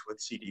the Beechwood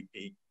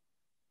CDP.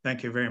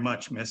 Thank you very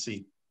much,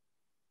 Missy.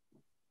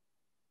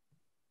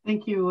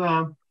 Thank you.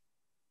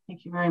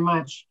 Thank you very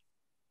much.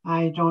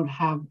 I don't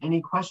have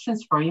any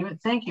questions for you.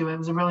 Thank you. It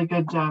was a really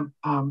good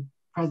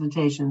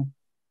presentation.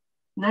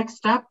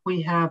 Next up,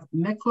 we have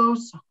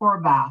Miklos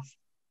Horvath.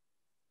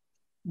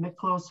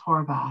 Miklos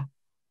Horvath.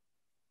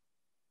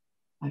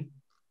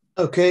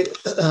 Okay.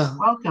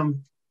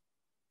 Welcome.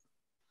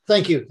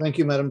 Thank you. Thank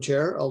you, Madam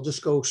Chair. I'll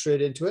just go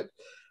straight into it.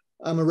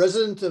 I'm a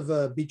resident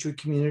of Beechwood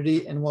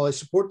community, and while I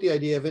support the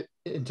idea of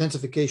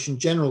intensification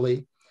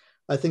generally,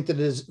 I think that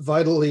it is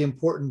vitally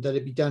important that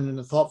it be done in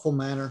a thoughtful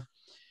manner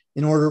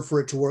in order for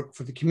it to work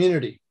for the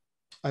community.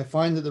 I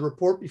find that the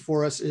report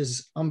before us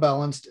is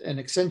unbalanced and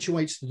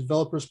accentuates the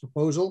developer's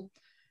proposal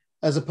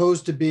as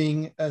opposed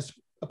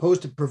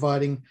to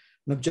providing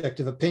an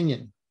objective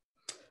opinion.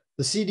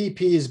 The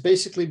CDP is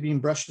basically being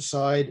brushed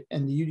aside,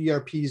 and the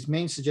UDRP's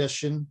main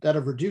suggestion, that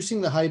of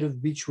reducing the height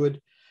of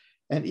Beechwood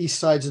and east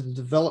sides of the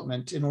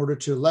development in order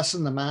to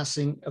lessen the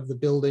massing of the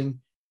building,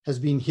 has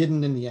been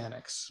hidden in the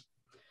annex.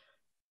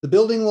 The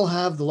building will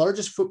have the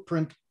largest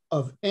footprint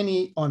of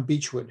any on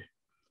Beechwood.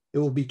 It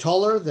will be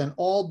taller than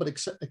all but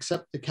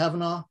except the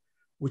Kavanaugh,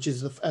 which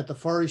is at the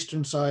far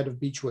eastern side of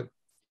Beechwood,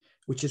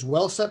 which is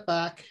well set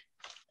back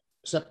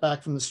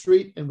from the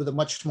street and with a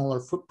much smaller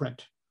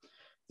footprint.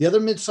 The other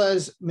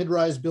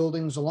mid-rise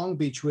buildings along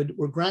Beechwood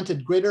were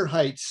granted greater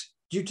heights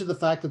due to the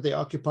fact that they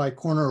occupy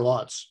corner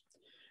lots,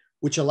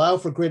 which allow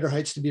for greater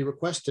heights to be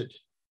requested.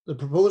 The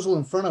proposal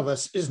in front of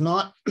us is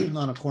not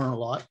on a corner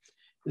lot.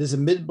 It is a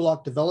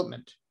mid-block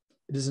development.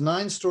 It is a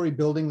 9-story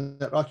building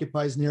that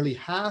occupies nearly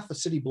half a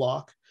city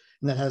block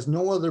and that has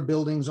no other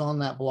buildings on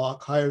that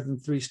block higher than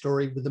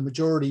 3-story, with the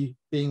majority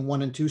being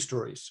 1 and 2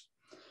 stories.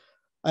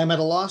 I am at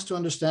a loss to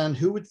understand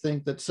who would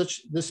think that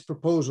this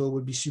proposal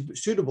would be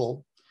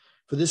suitable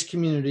for this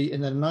community,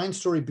 and that a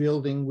 9-story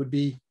building would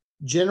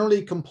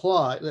generally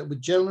comply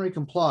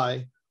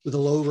with a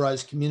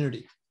low-rise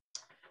community.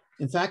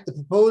 In fact, the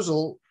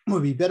proposal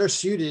would be better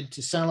suited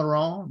to Saint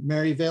Laurent,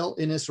 Maryvale,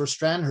 Innis, or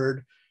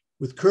Stranraer,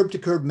 with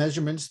curb-to-curb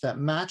measurements that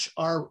match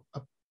our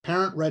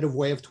apparent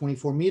right-of-way of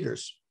 24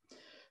 meters,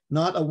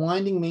 not a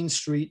winding main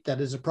street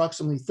that is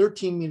approximately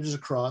 13 meters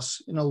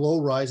across in a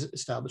low-rise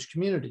established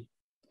community.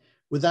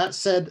 With that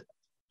said,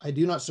 I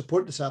do not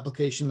support this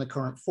application in the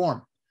current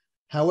form.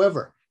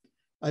 However,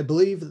 I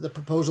believe that the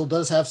proposal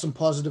does have some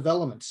positive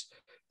elements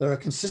that are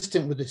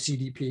consistent with the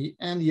CDP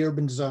and the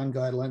urban design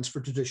guidelines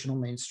for traditional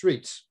main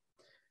streets.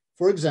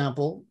 For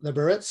example, the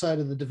Barrett side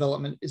of the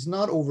development is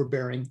not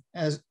overbearing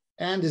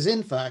and is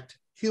in fact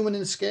human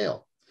in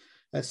scale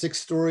at 6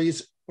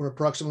 stories or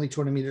approximately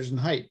 20 meters in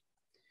height.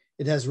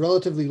 It has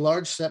relatively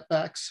large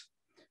setbacks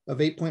of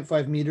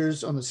 8.5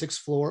 meters on the 6th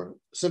floor,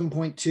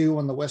 7.2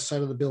 on the west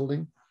side of the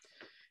building,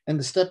 and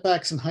the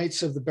stepbacks and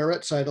heights of the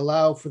Barrett side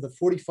allow for the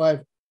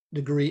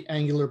 45-degree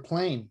angular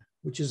plane,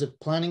 which is a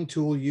planning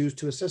tool used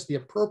to assess the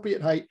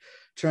appropriate height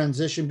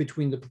transition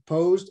between the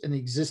proposed and the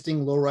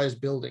existing low-rise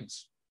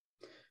buildings.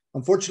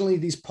 Unfortunately,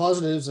 these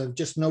positives I've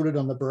just noted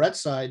on the Barrett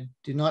side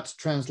do not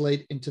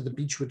translate into the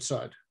Beechwood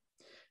side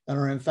and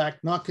are in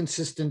fact not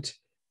consistent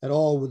at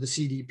all with the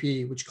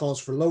CDP, which calls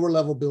for lower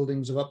level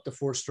buildings of up to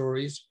 4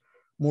 stories,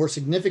 more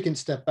significant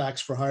step backs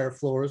for higher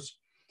floors,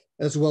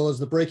 as well as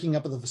the breaking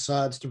up of the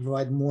facades to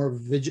provide more of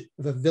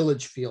a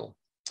village feel.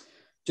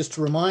 Just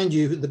to remind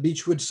you, the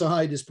Beechwood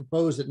side is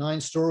proposed at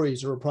 9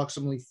 stories or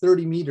approximately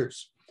 30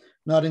 meters,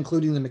 not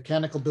including the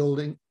mechanical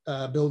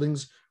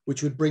buildings,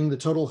 which would bring the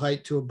total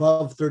height to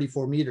above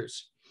 34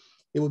 meters.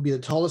 It would be the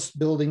tallest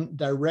building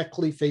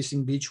directly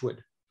facing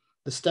Beechwood.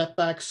 The step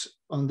backs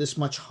on this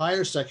much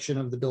higher section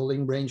of the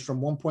building range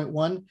from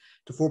 1.1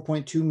 to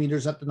 4.2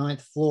 meters at the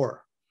 9th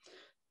floor.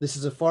 This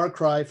is a far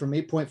cry from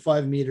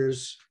 8.5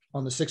 meters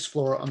on the 6th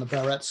floor on the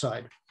Barrett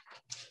side.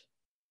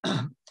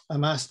 I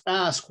must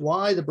ask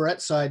why the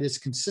Barrett side is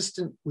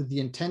consistent with the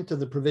intent of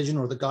the provision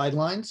or the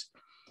guidelines,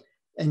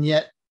 and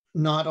yet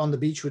not on the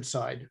Beechwood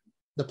side.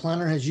 The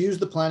planner has used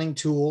the planning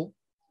tool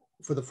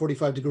for the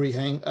 45-degree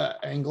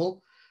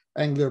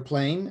angular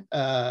plane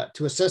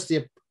to assess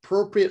the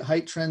appropriate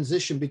height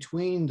transition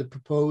between the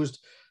proposed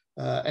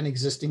and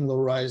existing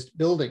low-rise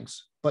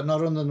buildings, but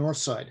not on the north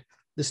side.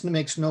 This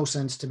makes no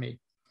sense to me.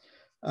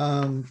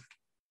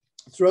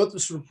 Throughout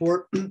this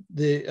report,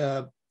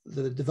 the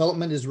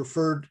development is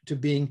referred to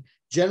being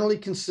generally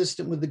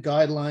consistent with the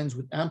guidelines,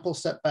 with ample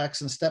setbacks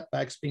and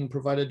stepbacks being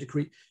provided to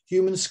create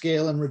human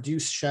scale and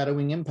reduce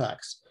shadowing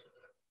impacts.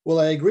 Well,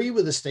 I agree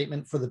with the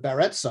statement for the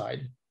Barrett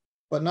side,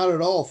 but not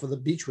at all for the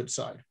Beechwood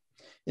side.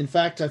 In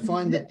fact, I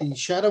find that the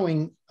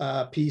shadowing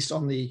piece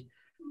on the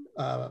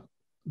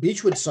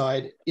Beechwood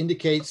side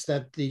indicates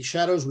that the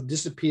shadows would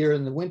disappear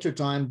in the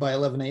wintertime by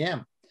 11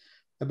 a.m.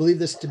 I believe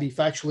this to be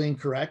factually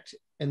incorrect,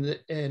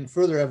 and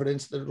further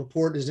evidence that the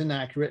report is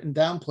inaccurate and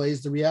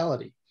downplays the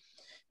reality.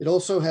 It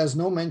also has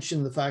no mention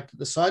of the fact that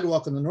the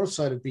sidewalk on the north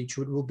side of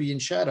Beechwood will be in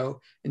shadow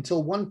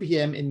until 1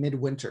 p.m. in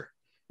midwinter.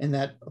 and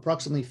that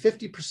approximately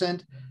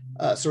 50%,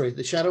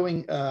 the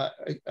shadowing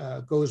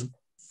goes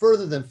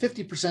further than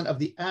 50% of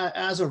the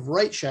as of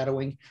right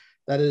shadowing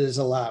that it is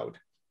allowed.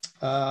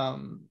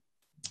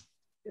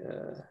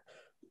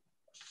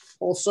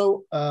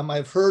 Also,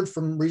 I've heard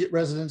from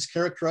residents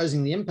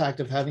characterizing the impact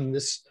of having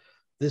this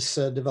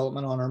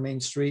development on our main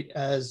street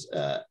as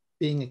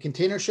being a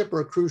container ship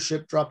or a cruise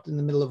ship dropped in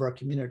the middle of our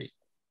community.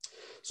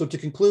 So to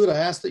conclude, I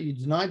ask that you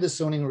deny this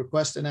zoning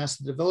request and ask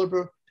the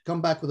developer to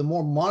come back with a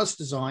more modest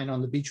design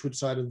on the Beechwood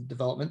side of the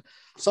development,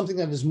 something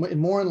that is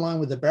more in line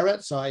with the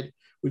Barrett side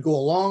would go a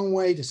long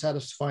way to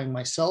satisfying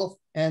myself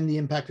and the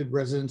impacted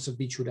residents of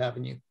Beechwood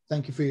Avenue.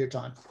 Thank you for your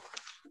time.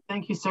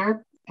 Thank you,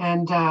 sir.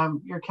 And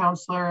your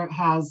councillor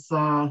has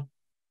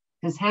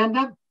his hand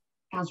up.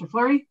 Councillor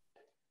Fleury.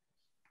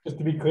 Just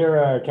to be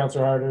clear,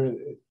 Councillor Harder,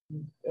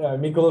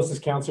 Mikolos's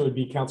council would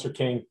be Councillor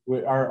King.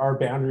 Our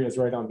boundary is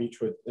right on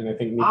Beechwood, and I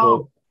think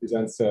Mikolos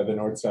presents the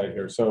north side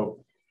here.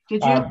 So,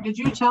 did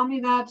you tell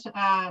me that,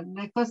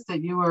 Nicholas,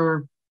 that you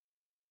were?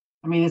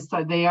 I mean,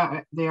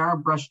 they are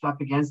brushed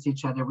up against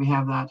each other. We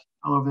have that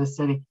all over the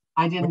city.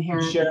 I didn't hear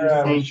we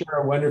share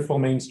a wonderful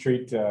main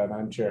street,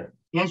 Madam Chair.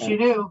 Yes, you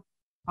do.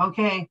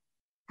 Okay,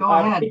 go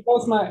ahead.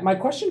 Because my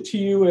question to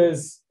you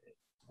is,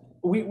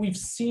 we've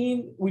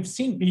seen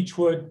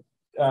Beechwood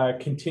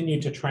continue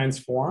to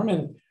transform,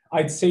 and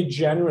I'd say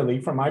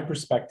generally, from my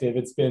perspective,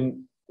 it's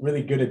been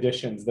really good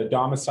additions. The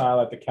domicile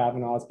at the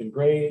Kavanaugh has been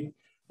great.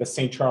 The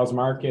St. Charles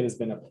Market has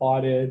been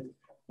applauded.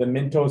 The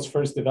Minto's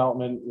first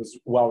development was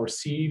well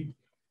received.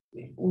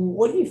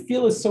 What do you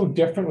feel is so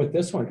different with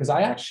this one? Because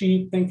I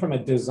actually think from a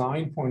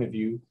design point of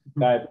view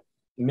that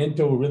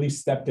Minto really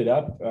stepped it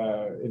up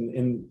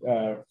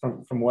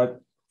from what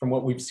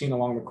we've seen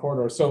along the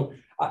corridor. So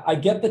I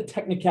get the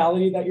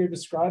technicality that you're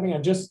describing.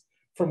 And just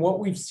from what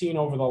we've seen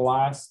over the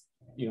last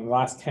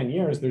 10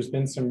 years, there's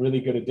been some really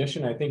good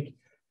addition. I think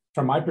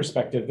from my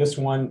perspective, this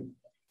one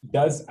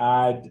does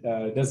add,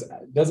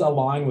 does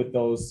align with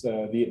those,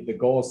 the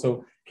goals.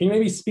 So can you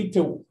maybe speak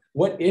to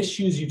what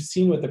issues you've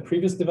seen with the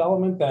previous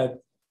development that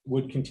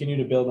would continue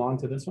to build on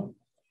to this one?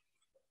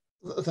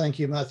 Thank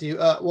you, Matthew.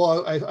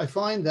 Well, I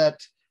find that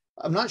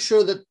I'm not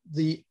sure that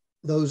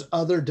those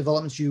other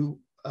developments you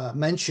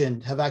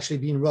mentioned have actually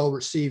been well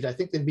received. I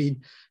think they've been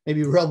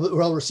maybe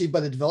well received by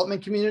the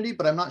development community,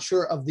 but I'm not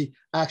sure of the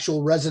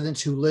actual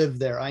residents who live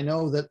there. I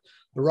know that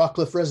the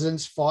Rockcliffe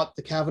residents fought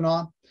the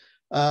Kavanaugh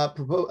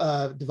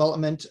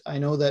development. I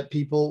know that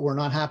people were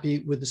not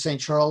happy with the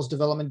St. Charles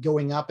development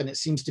going up, and it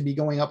seems to be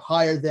going up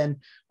higher than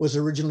was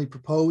originally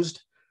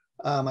proposed.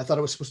 I thought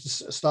it was supposed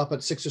to stop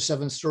at 6 or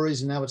 7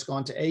 stories, and now it's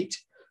gone to 8.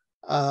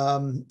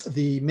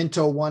 The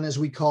Minto one, as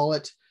we call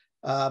it,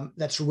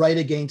 that's right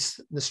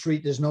against the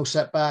street. There's no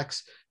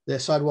setbacks. The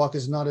sidewalk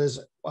is not as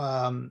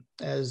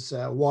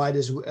wide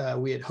as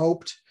we had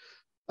hoped.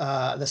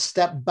 The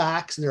step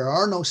backs, there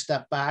are no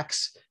step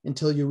backs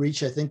until you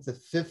reach, I think, the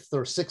 5th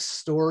or 6th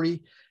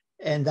story,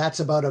 and that's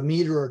about 1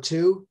 meter or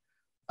 2.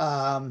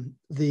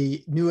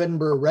 The New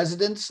Edinburgh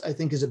Residence, I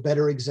think, is a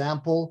better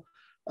example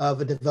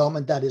of a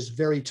development that is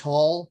very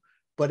tall,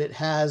 but it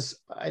has,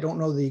 I don't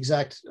know the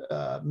exact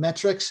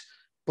metrics,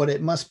 but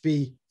it must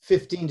be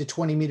 15 to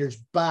 20 meters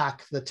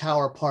back, the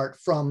tower part,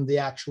 from the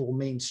actual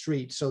main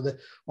street. So that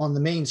on the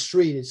main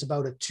street, it's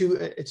about a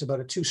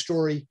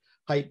 2-story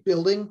height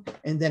building,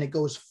 and then it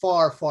goes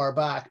far, far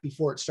back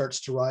before it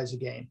starts to rise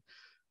again.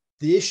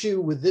 The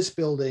issue with this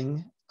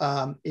building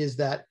is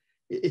that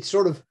it's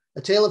sort of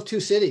a tale of two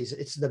cities.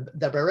 It's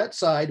the Barrett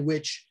side,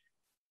 which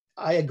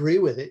I agree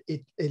with.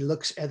 It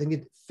looks, I think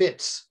it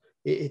fits.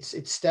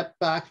 It's stepped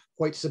back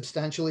quite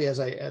substantially, as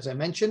I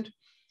mentioned.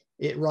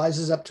 It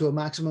rises up to a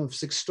maximum of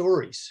 6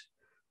 stories.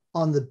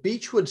 On the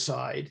Beechwood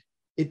side,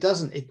 it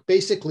doesn't. It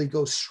basically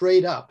goes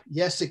straight up.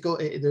 Yes,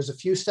 there's a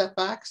few step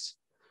backs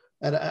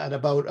at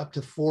about up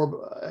to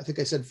 4. I think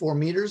I said 4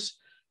 meters,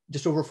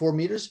 just over 4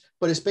 meters.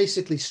 But it's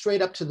basically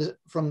straight up to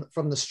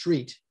from the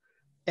street,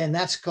 and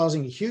that's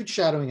causing a huge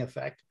shadowing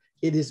effect.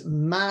 It is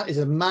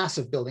a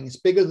massive building. It's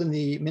bigger than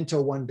the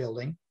Minto 1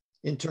 building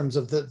in terms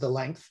of the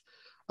length.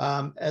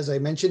 As I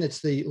mentioned,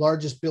 it's the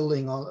largest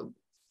building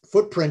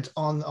footprint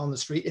on the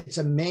street. It's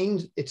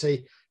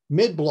a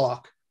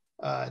mid-block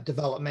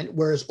development,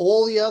 whereas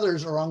all the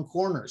others are on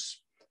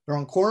corners. They're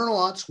on corner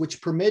lots,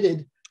 which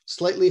permitted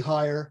slightly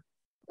higher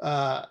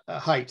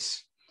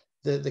heights.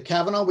 The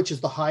Kavanaugh, which is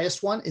the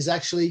highest one, is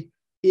actually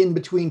in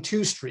between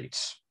 2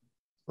 streets,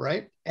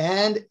 right?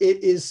 And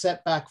it is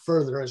set back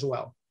further as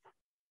well.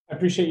 I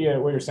appreciate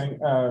what you're saying.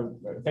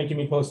 Thank you,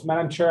 Mikolos.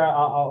 Madam Chair,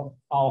 I'll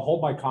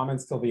hold my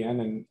comments till the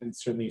end and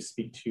certainly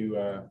speak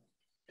to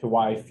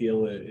why I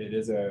feel it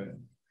is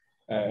an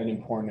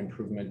important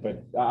improvement.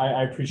 But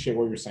I appreciate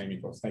what you're saying,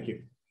 Mikolos. Thank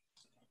you.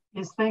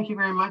 Yes, thank you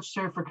very much,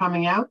 sir, for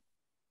coming out.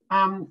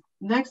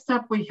 Next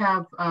up, we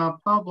have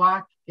Paul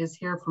Black is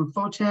here from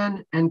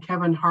Foten and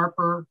Kevin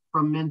Harper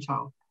from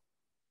Minto.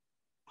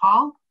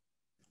 Paul?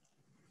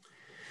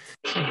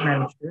 Thank you,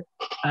 Madam Chair.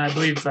 I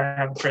believe I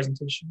have a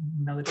presentation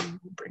Melody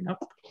will bring up.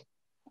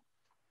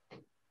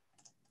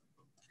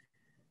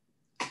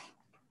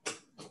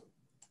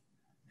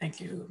 Thank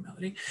Thank you,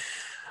 Melody.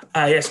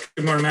 Yes,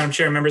 good morning, Madam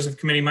Chair, members of the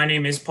committee. My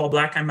name is Paul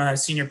Black. I'm a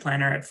senior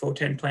planner at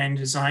Foten Plan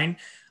Design.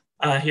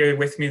 Here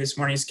with me this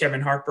morning is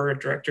Kevin Harper,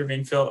 Director of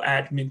Infill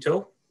at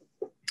Minto.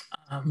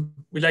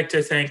 We'd like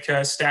to thank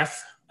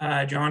staff,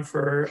 John,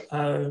 for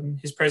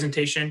his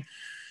presentation.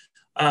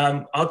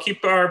 I'll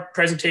keep our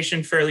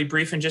presentation fairly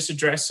brief and just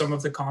address some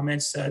of the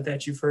comments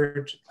that you've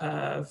heard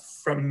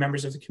from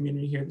members of the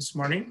community here this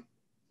morning.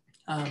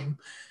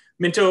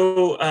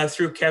 Minto,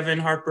 through Kevin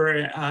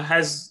Harper,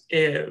 has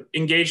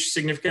engaged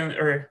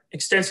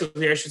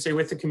extensively, I should say,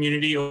 with the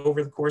community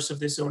over the course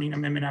of this zoning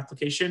amendment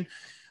application,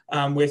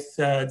 with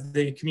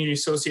the community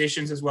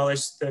associations as well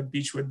as the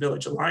Beechwood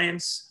Village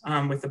Alliance,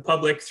 with the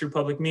public through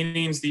public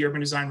meetings, the Urban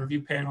Design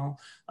Review Panel,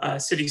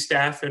 city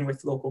staff, and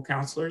with local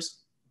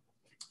councillors.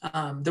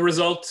 The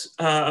result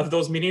of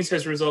those meetings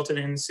has resulted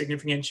in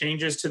significant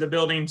changes to the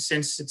building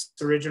since its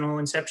original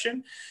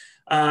inception.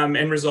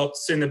 And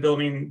results in the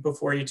building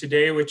before you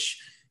today,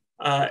 which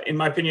in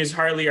my opinion is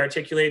highly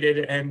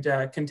articulated and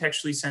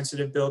contextually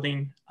sensitive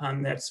building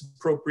that's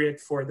appropriate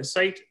for the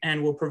site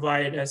and will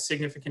provide a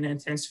significant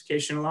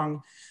intensification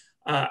along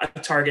a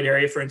target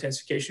area for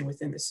intensification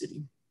within the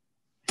city.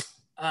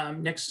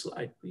 Next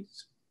slide,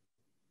 please.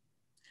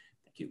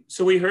 Thank you.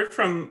 So we heard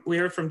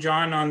from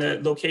John on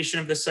the location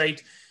of the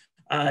site.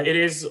 It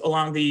is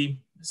along the,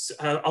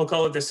 I'll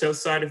call it the south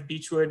side of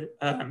Beechwood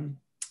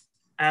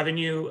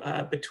Avenue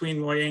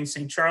between Loyer and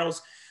St.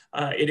 Charles.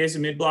 It is a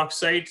mid-block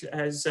site,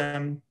 as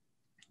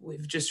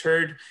we've just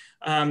heard,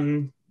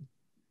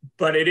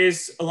 but it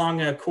is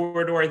along a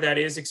corridor that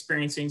is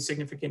experiencing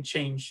significant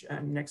change.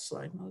 Next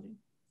slide, Melody.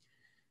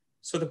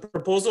 So the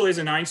proposal is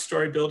a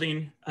 9-story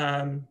building,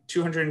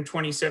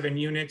 227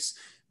 units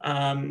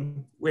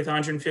with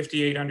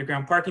 158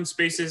 underground parking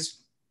spaces.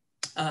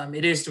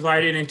 It is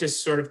divided into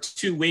sort of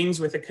 2 wings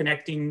with a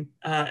connecting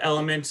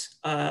element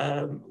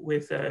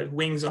with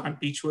wings on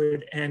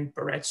Beechwood and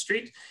Barrett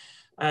Street.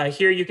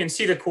 Here you can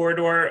see the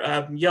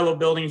corridor. Yellow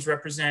buildings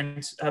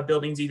represent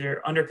buildings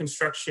either under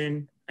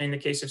construction in the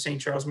case of St.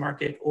 Charles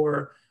Market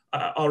or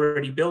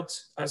already built.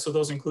 So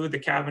those include the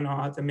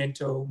Kavanaugh, the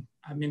Minto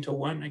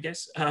 1, I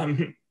guess,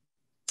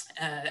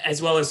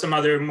 as well as some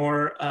other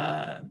more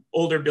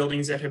older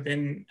buildings that have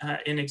been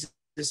in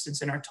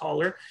existence and are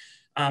taller.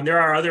 There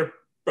are other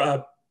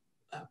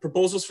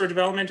proposals for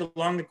development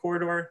along the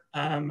corridor.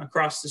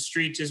 Across the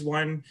street is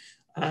one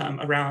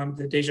around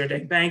the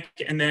Desjardins Bank,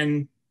 and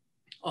then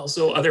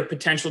also other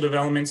potential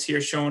developments here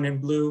shown in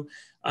blue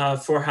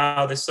for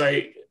how the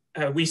site,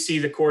 we see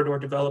the corridor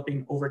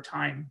developing over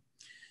time.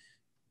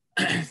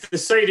 The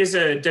site is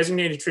a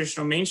designated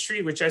traditional main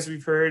street, which, as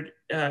we've heard,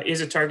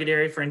 is a target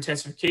area for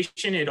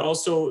intensification. It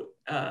also,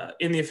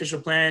 in the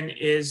official plan,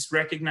 is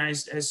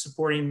recognized as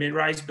supporting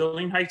mid-rise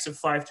building heights of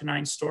 5 to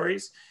 9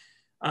 stories.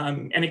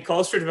 And it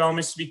calls for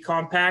developments to be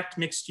compact,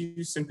 mixed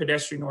use, and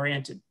pedestrian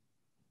oriented.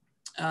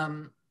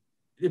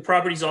 The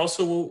property is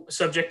also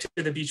subject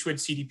to the Beechwood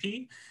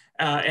CDP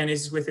and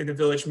is within the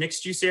village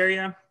mixed use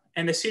area.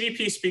 And the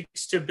CDP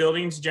speaks to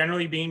buildings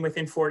generally being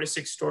within 4 to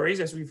 6 stories,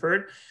 as we've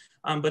heard,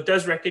 but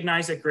does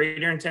recognize that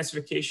greater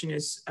intensification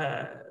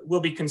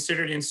will be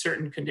considered in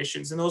certain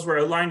conditions. And those were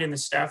outlined in the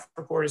staff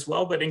report as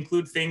well, but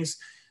include things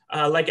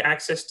like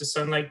access to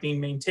sunlight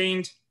being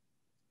maintained,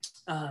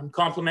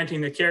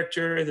 complementing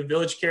the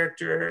village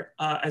character,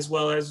 as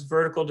well as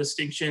vertical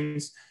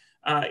distinctions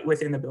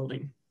within the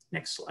building.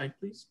 Next slide,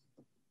 please.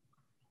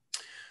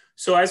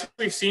 So as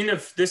we've seen,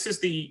 this is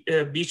the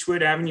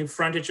Beechwood Avenue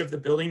frontage of the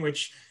building,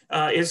 which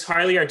is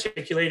highly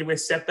articulated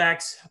with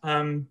setbacks,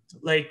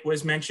 like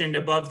was mentioned,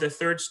 above the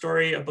 3rd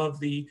story, above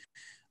the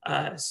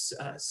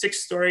 6th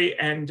story,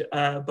 and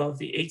above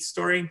the 8th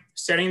story,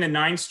 setting the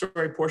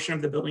 9-story portion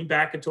of the building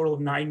back a total of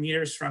 9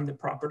 meters from the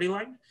property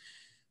line.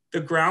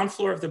 The ground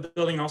floor of the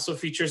building also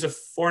features a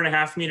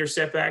 4.5 meter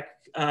setback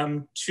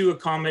to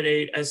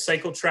accommodate a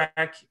cycle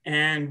track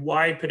and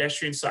wide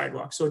pedestrian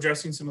sidewalk. So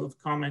addressing some of the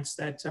comments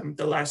that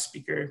the last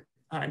speaker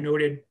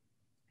noted,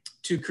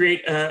 to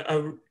create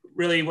a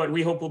really what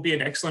we hope will be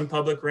an excellent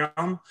public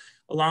realm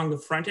along the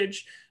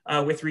frontage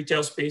with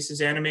retail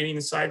spaces animating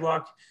the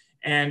sidewalk,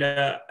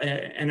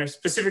 and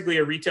specifically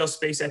a retail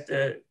space at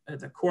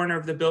the corner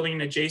of the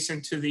building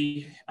adjacent to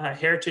the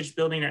Heritage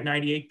Building at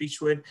 98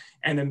 Beechwood,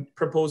 and the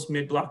proposed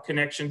mid-block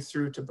connection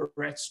through to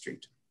Barrett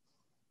Street.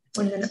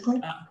 1 minute,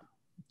 Paul.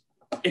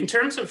 In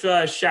terms of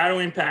shadow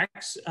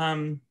impacts,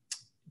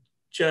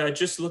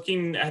 just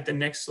looking at the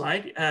next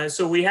slide.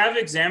 So we have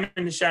examined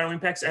the shadow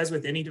impacts as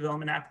with any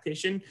development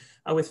application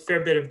with a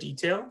fair bit of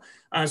detail,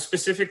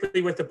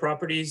 specifically with the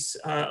properties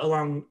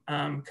along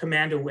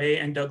Commando Way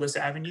and Douglas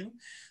Avenue.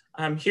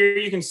 Here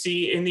you can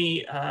see in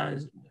the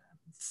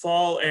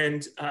fall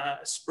and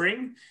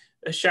spring,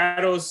 the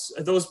shadows,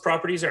 those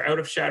properties are out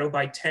of shadow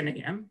by 10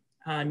 a.m.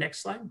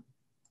 Next slide.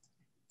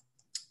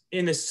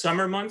 In the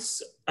summer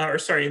months,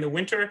 in the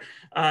winter,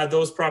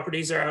 those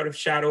properties are out of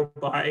shadow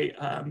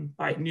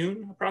by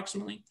noon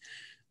approximately.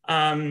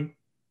 And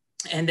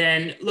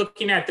then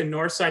looking at the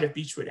north side of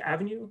Beechwood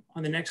Avenue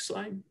on the next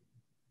slide,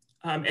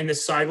 and the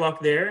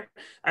sidewalk there.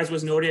 As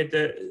was noted,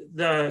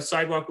 the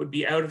sidewalk would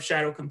be out of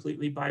shadow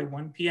completely by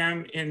 1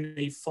 p.m. in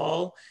the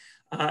fall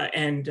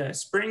and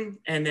spring,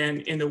 and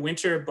then in the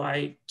winter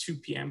by 2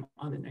 p.m.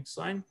 on the next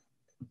slide.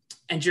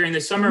 And during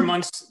the summer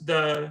months,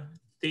 the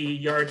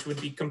yards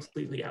would be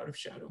completely out of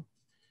shadow.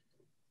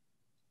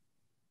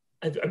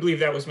 I believe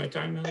that was my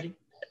time, Melody.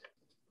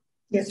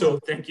 Yes. So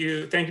thank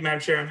you, Madam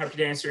Chair. I'm happy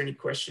to answer any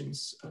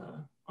questions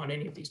on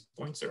any of these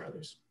points or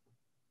others.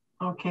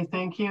 Okay,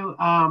 thank you.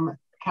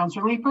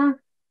 Councillor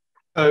Leeper?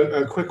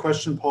 A quick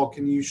question, Paul.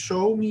 Can you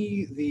show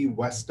me the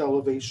west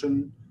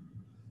elevation?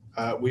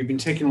 We've been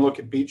taking a look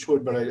at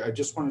Beechwood, but I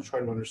just want to try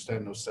to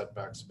understand those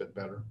setbacks a bit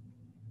better.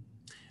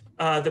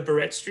 The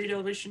Barrett Street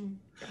elevation?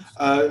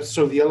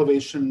 So the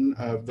elevation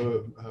of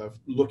the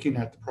looking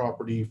at the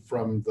property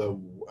from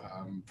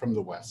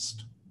the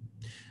west.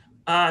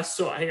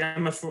 So I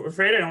am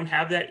afraid I don't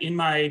have that in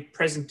my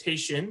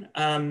presentation.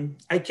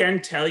 I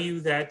can tell you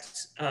that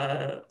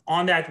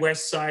on that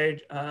west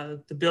side,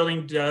 the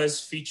building does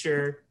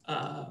feature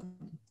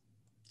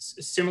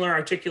similar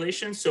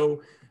articulation.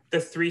 So the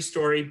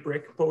 3-story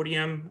brick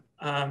podium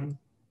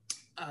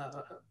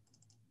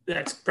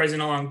that's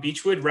present along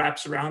Beechwood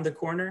wraps around the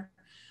corner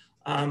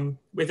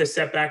with a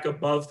setback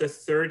above the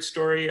 3rd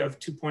story of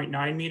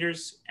 2.9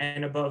 meters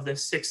and above the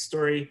 6th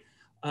story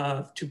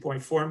of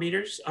 2.4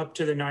 meters up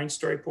to the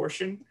 9-story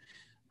portion.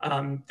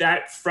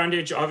 That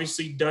frontage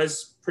obviously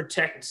does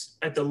protect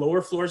at the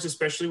lower floors,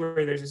 especially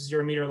where there's a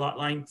 0-meter lot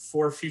line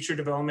for future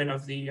development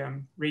of the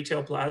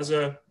retail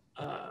plaza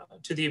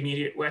to the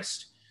immediate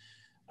west.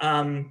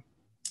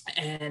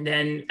 And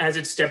then as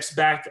it steps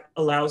back,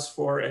 allows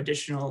for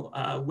additional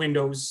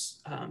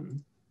windows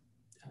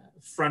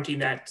fronting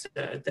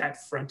that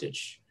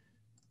frontage.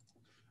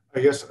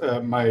 I guess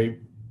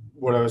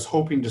what I was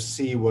hoping to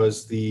see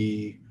was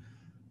the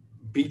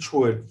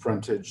Beechwood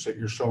frontage that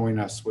you're showing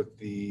us with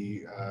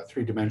the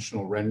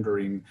 3-dimensional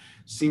rendering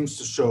seems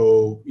to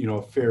show,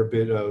 a fair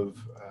bit of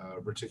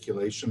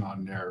reticulation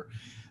on there.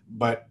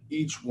 But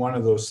each one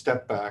of those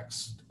step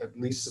backs, at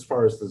least as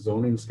far as the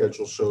zoning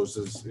schedule shows,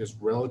 is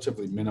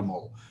relatively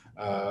minimal.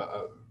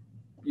 I'm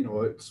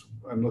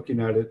looking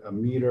at it 1.5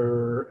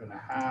 meters,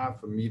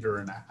 1.5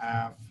 meters.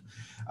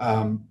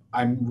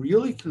 I'm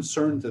really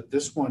concerned that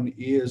this one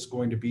is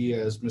going to be,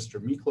 as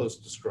Mr.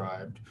 Miklos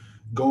described,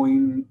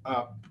 going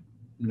up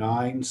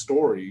 9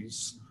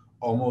 stories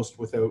almost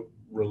without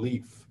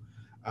relief.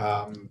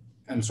 And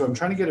so I'm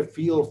trying to get a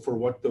feel for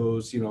what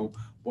those,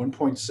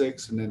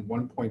 1.6 and then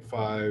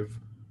 1.5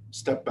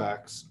 step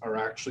backs are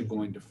actually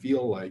going to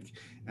feel like.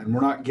 And we're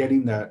not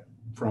getting that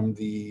from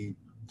the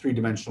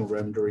 3-dimensional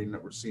rendering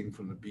that we're seeing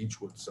from the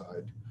Beechwood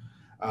side.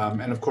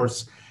 And of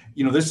course,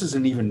 this is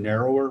an even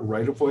narrower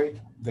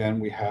right-of-way than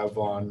we have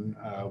on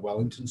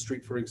Wellington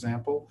Street, for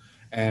example.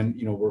 And,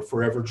 we're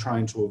forever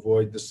trying to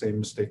avoid the same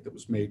mistake that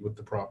was made with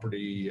the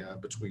property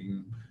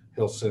between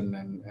Hilson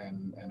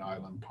and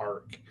Island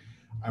Park.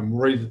 I'm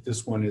worried that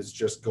this one is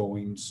just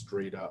going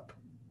straight up.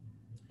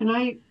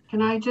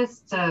 Can I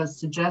just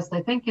suggest,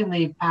 I think in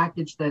the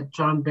package that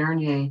John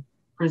Bernier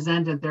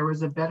presented, there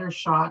was a better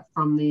shot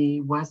from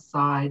the west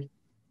side.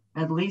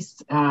 At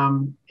least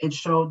it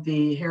showed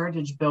the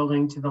Heritage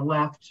Building to the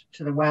left,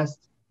 to the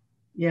west.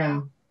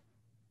 Yeah,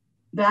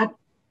 that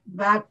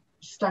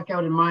stuck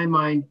out in my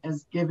mind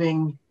as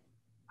giving,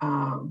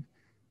 I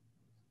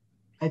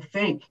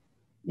think,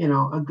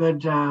 a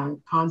good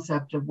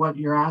concept of what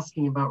you're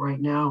asking about right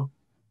now,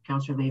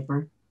 Councillor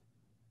Leeper.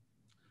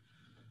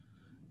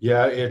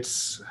 Yeah,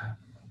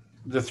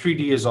 the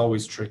 3D is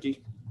always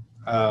tricky.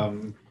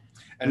 And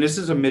this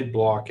is a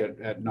mid-block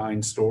at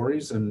 9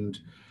 stories. And,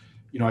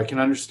 I can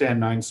understand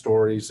 9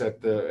 stories at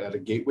a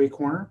gateway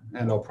corner,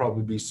 and I'll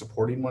probably be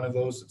supporting one of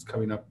those. It's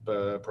coming up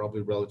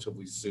probably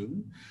relatively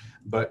soon.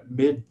 But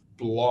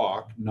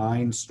mid-block,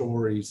 9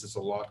 stories is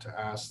a lot to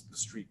ask the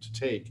street to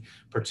take,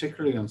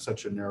 particularly on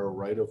such a narrow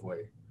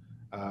right-of-way.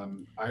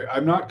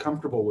 I'm not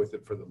comfortable with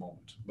it for the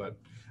moment, but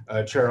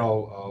Chair,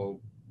 I'll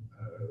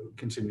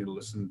continue to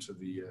listen to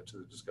the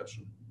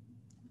discussion.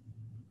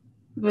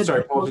 Good.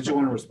 Sorry, Paul, did you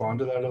want to respond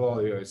to that at all?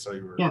 I saw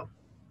you were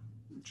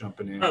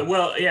jumping in.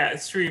 Well, yeah,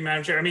 it's true,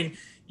 Madam Chair. I mean,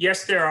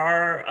 yes, there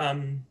are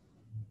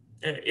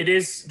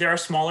there are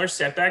smaller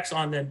setbacks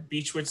on the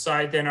Beechwood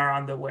side than are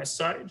on the west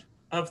side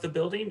of the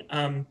building.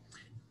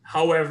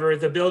 However,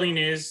 the building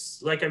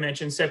is, like I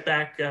mentioned, set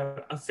back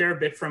a fair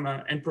bit from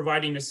and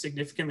providing a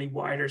significantly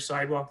wider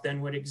sidewalk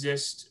than would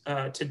exist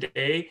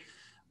today.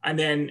 And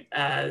then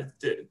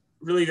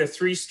really the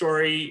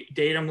 3-story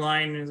datum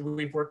line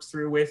we've worked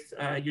through with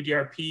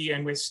UDRP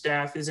and with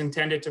staff is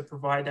intended to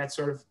provide that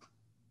sort of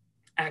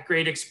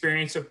accurate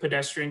experience of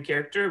pedestrian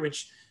character,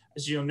 which,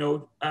 as you'll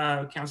know,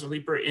 Councillor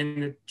Leeper, in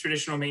the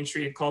traditional Main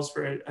Street, it calls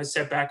for a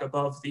setback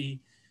above the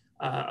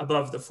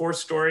 4th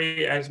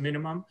story as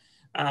minimum.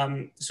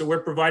 So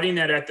we're providing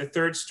that at the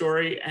 3rd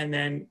story, and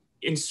then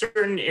in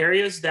certain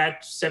areas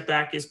that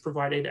setback is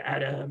provided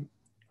at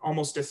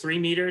almost a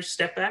 3-meter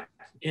step back.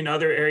 In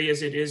other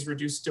areas, it is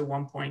reduced to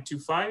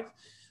 1.25.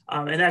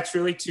 And that's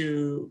really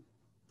to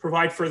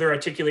provide further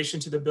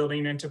articulation to the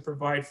building and to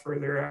provide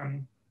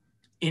further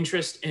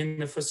interest in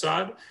the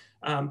facade.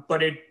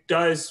 But it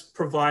does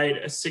provide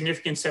a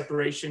significant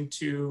separation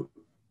to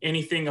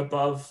anything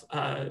above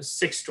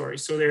 6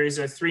 stories. So there is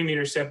a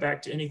 3-meter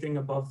setback to anything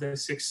above the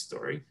 6th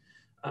story,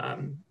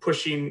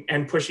 pushing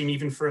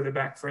even further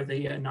back for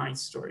the 9th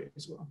story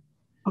as well.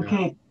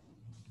 Okay.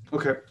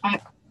 Okay.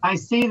 I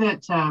see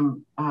that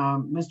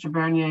Mr.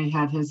 Bernier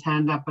had his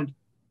hand up, but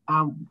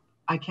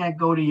I can't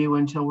go to you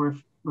until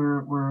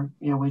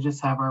we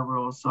just have our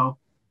rules. So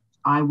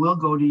I will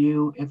go to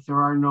you if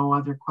there are no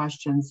other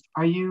questions.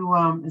 Are you,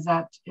 is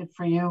that it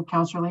for you,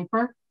 Councillor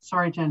Leeper?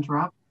 Sorry to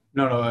interrupt.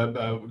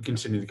 No, we'll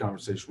continue the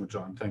conversation with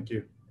John. Thank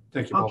you.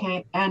 Thank you, Paul.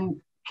 Okay, and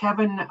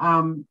Kevin,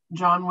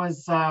 John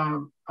was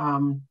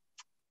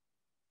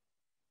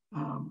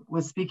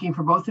speaking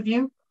for both of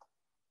you.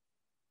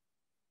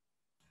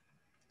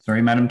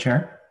 Sorry, Madam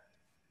Chair.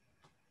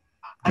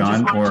 John,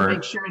 I just wanted to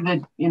make sure that,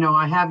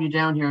 I have you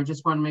down here. I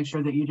just want to make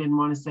sure that you didn't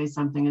want to say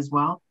something as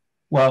well.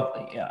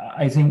 Well,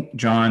 I think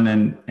John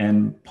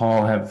and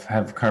Paul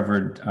have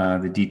covered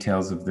the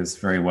details of this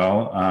very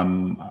well.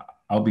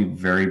 I'll be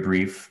very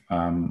brief.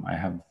 I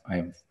have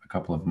a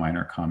couple of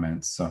minor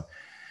comments. So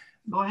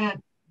go ahead.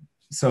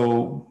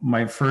 So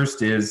my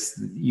first is,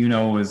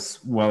 as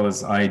well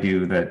as I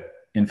do, that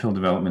infill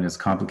development is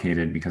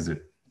complicated because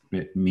it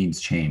means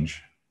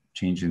change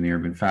in the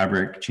urban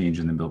fabric, change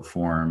in the built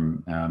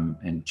form,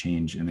 and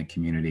change in the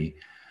community.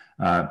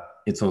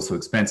 It's also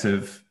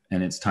expensive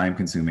and it's time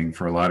consuming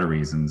for a lot of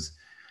reasons.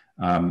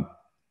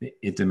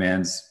 It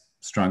demands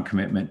strong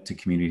commitment to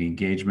community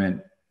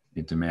engagement.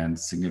 It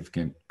demands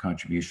significant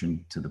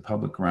contribution to the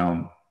public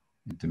realm.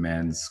 It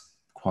demands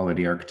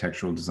quality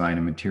architectural design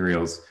and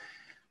materials.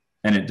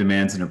 And it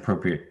demands an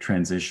appropriate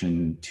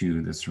transition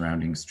to the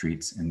surrounding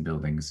streets and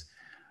buildings.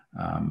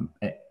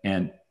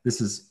 And this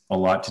is a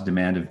lot to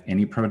demand of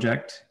any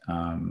project.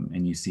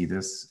 And you see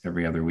this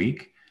every other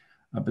week.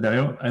 But I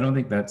don't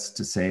think that's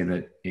to say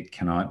that it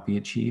cannot be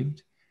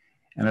achieved.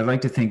 And I'd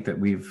like to think that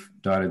we've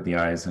dotted the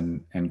I's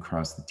and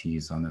crossed the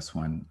T's on this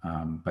one.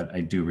 But I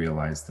do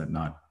realize that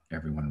not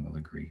everyone will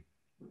agree.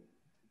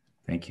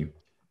 Thank you.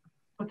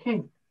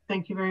 Okay,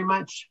 thank you very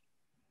much.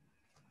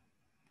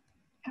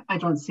 I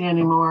don't see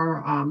any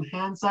more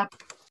hands up.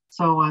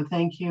 So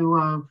thank you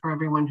for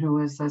everyone who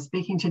is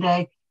speaking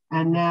today.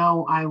 And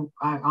now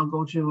I'll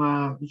go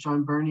to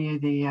John Bernier,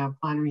 the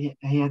planner.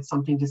 He had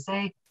something to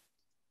say.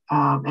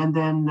 And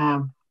then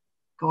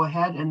go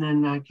ahead. And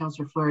then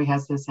Councillor Fleury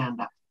has his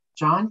hand up.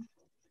 John?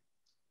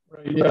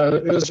 Right, yeah,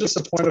 it was just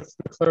a point of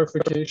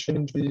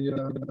clarification.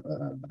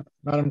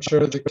 Madam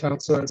Chair, the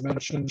council had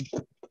mentioned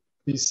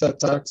the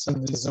setbacks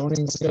and the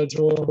zoning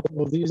schedule.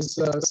 Well, these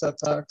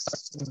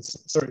step-backs and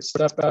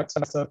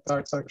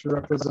setbacks actually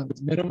represent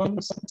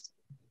minimums.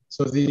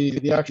 So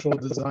the actual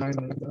design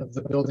of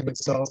the building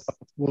itself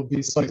will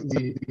be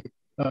slightly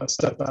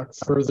step back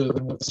further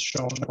than what's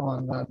shown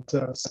on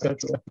that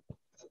schedule.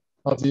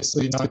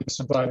 Obviously not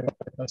by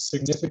a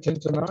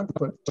significant amount,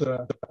 but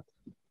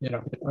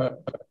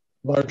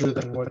larger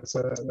than what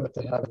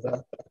they have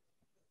there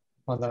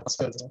on that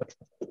schedule.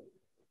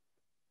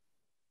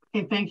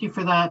 Okay, thank you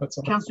for that.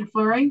 Councillor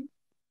Fleury?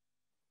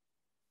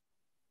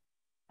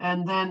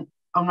 And then,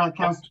 I'm not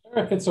Councillor.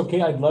 If it's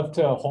okay, I'd love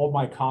to hold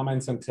my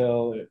comments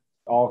until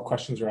all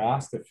questions are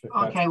asked.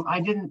 Okay,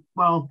 I didn't,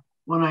 well,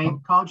 when I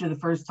called you the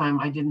first time,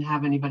 I didn't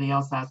have anybody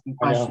else asking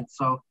questions.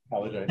 So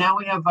apologize. Now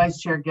we have Vice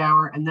Chair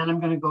Gower, and then I'm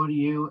going to go to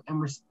you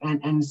and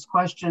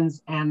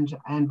questions and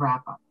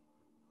wrap up.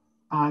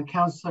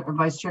 Councillor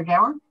Vice Chair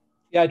Gower?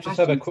 Yeah, I just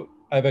have a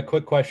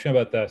quick question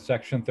about the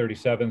Section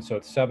 37. So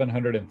it's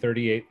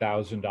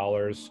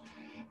 $738,000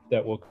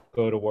 that will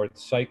go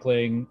towards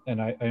cycling,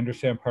 and I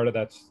understand part of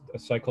that's a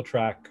cycle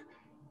track,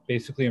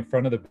 basically in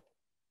front of the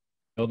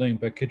building.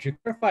 But could you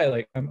clarify?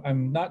 Like,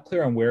 I'm not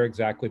clear on where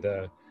exactly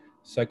the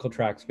cycle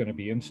track's going to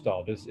be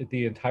installed. Is it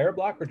the entire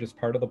block or just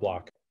part of the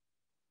block?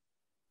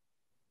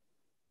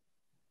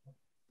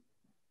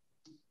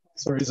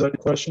 Sorry, is that a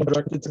question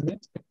directed to me?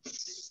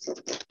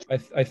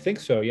 I think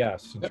so,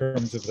 yes, in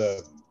terms of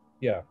the,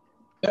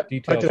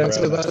 details. I can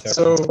answer that.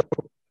 So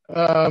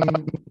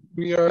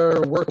we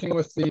are working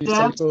with the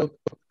cycle.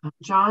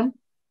 John,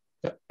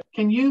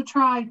 can you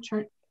try,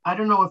 I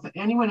don't know if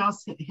anyone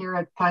else here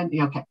at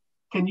okay.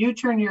 Can you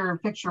turn your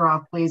picture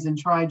off, please, and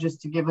try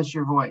just to give us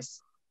your voice?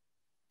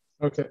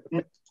 Okay.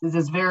 This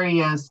is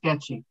very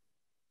sketchy.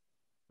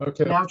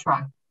 Okay. Now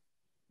try.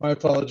 My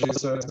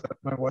apologies.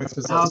 My wife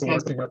is also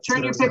working upstairs.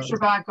 Turn your picture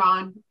back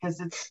on because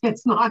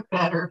it's not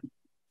better.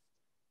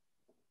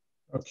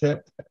 Okay.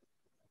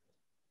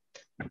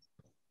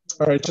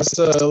 All right. Just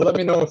let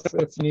me know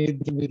if you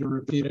need me to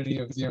repeat any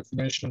of the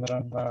information that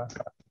I'm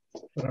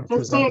presenting.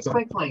 Just say it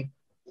quickly.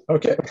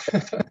 Okay.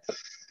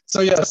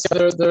 So yes,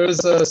 there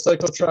is a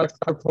cycle track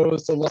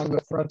proposed along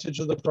the frontage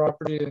of the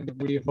property, and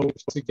we hope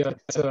to get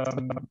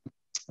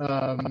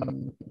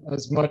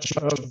as much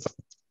of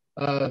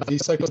the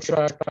cycle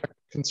track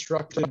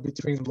constructed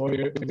between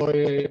Loyer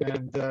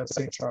and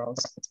St.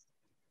 Charles.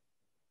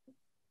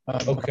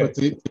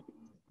 Okay.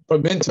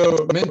 But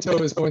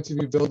Minto is going to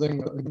be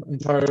building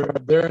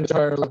their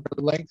entire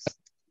length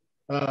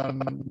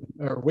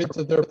or width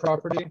of their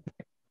property,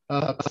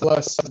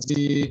 plus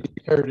the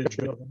heritage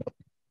building.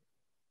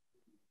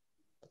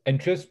 And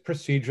just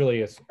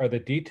procedurally, are the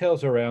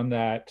details around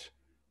that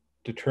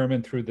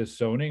determined through the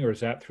zoning, or is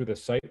that through the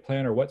site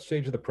plan, or what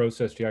stage of the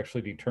process do you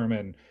actually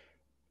determine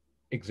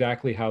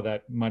exactly how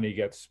that money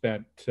gets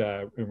spent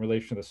in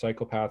relation to the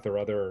cycle path or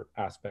other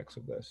aspects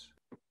of this?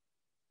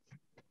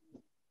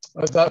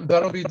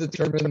 That'll be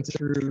determined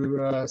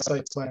through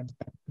site plan.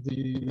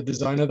 The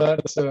design of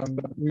that,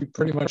 we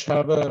pretty much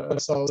have a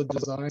solid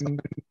design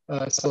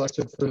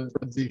selected for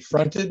the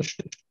frontage.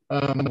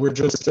 We're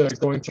just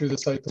going through the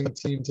site plan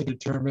team to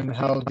determine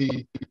how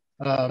the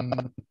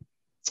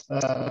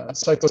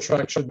cycle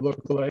track should look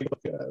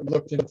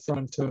in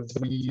front of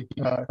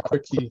the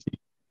Quickie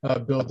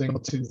building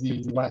to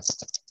the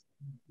west.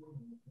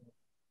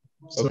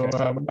 So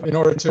in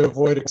order to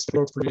avoid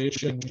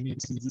expropriation, we need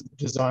to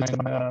design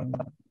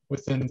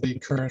within the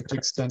current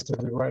extent of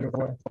the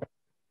right-of-way.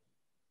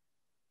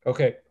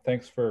 Okay,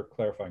 thanks for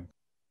clarifying.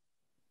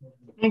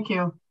 Thank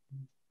you.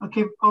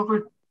 Okay,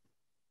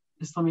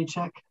 just let me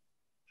check.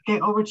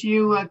 Okay, over to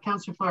you,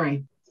 Councillor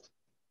Fleury.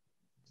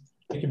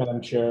 Thank you, Madam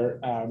Chair.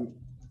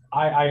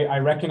 I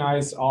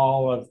recognize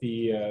all of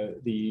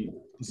the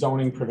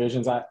zoning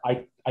provisions.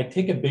 I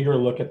take a bigger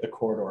look at the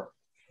corridor.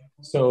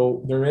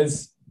 So there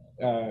is,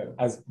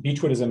 as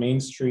Beechwood is a main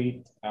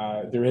street,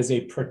 there is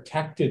a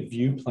protected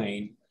view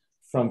plane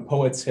from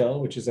Poets Hill,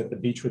 which is at the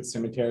Beechwood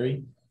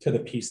Cemetery, to the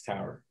Peace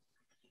Tower.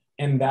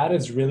 And that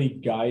is really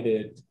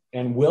guided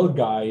and will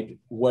guide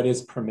what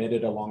is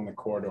permitted along the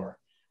corridor.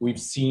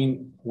 We've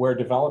seen where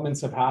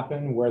developments have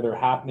happened, where they're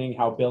happening,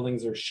 how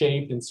buildings are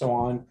shaped and so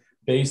on,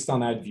 based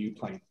on that view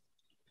plane.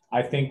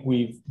 I think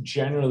we've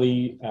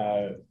generally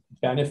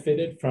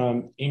benefited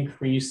from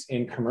increase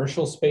in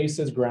commercial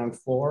spaces, ground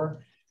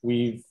floor.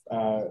 We've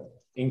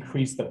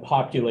increased the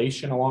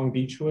population along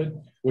Beechwood,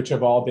 which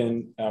have all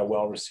been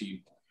well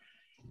received.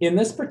 In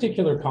this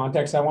particular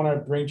context, I want to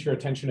bring to your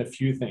attention a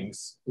few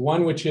things.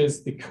 One, which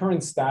is the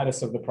current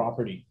status of the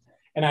property.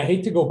 And I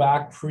hate to go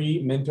back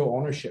pre-Minto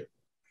ownership,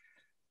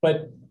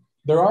 but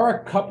there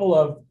are a couple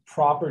of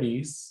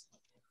properties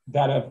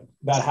that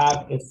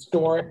have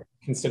historic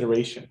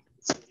consideration.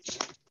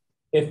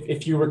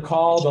 If you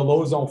recall, the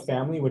Lauzon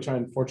family, which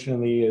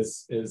unfortunately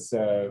is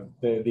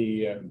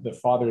the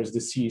father is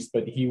deceased,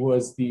 but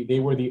they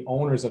were the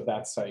owners of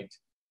that site.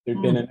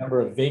 There'd been a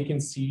number of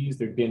vacancies.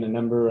 There'd been a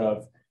number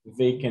of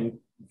vacant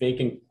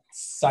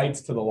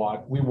sites to the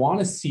lot. We want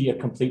to see a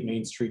complete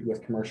main street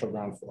with commercial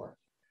ground floor.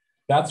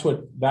 That's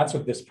what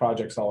this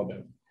project's all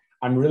about.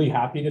 I'm really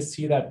happy to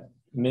see that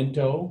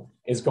Minto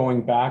is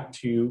going back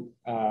to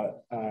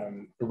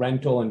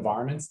rental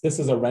environments. This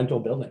is a rental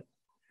building.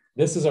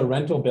 This is a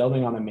rental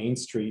building on a main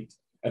street,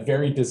 a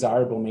very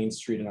desirable main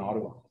street in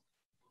Ottawa.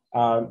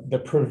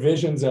 The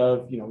provisions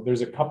of,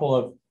 there's a couple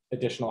of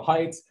additional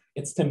heights.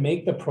 It's to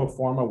make the pro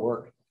forma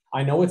work.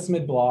 I know it's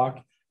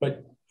mid-block,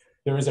 but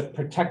there is a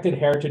protected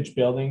heritage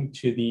building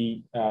to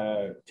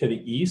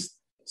the east.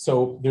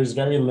 So there's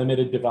very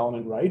limited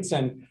development rights.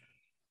 And,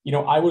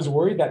 I was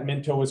worried that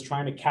Minto was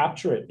trying to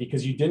capture it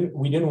because we didn't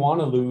want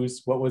to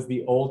lose what was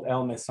the old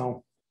El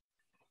Maison.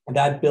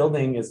 That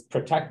building is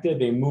protected.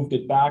 They moved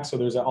it back. So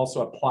there's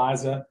also a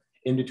plaza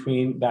in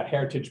between that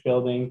heritage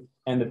building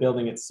and the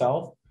building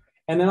itself.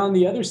 And then on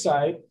the other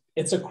side,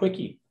 it's a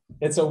Quickie.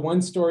 It's a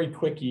one-story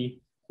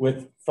Quickie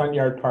with front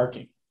yard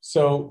parking.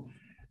 So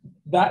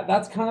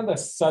that's kind of the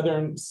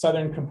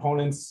southern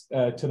components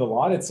to the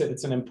lot. It's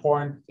an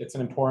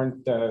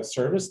important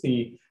service,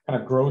 the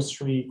kind of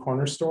grocery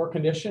corner store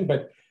condition,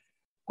 but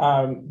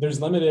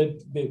there's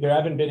limited. They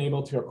haven't been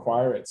able to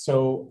acquire it.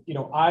 So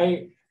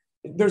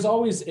there's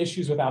always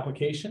issues with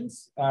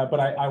applications, but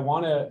I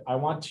want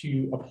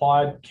to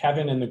applaud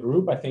Kevin and the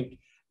group. I think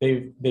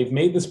they've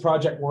made this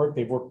project work.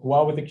 They've worked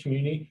well with the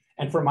community.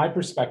 And from my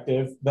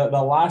perspective, the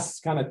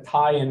last kind of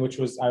tie-in, which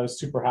I was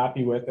super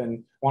happy with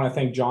and want to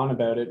thank John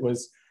about it,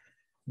 was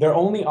they're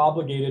only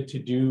obligated to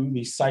do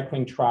the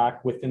cycling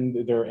track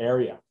within their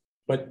area,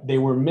 but they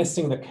were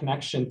missing the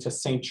connection to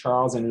St.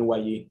 Charles and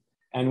Noyer.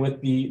 And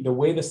with the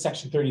way the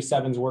Section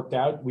 37's worked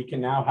out, we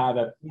can now have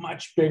a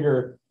much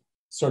bigger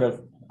sort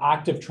of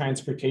active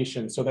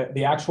transportation so that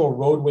the actual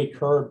roadway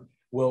curb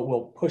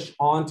will push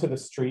onto the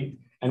street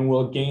and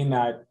we'll gain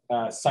that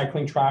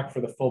cycling track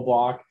for the full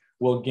block.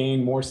 We'll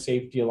gain more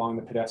safety along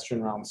the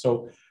pedestrian realm.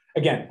 So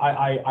again,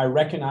 I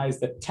recognize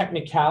the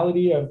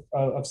technicality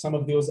of some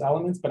of those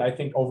elements, but I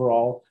think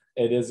overall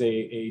it is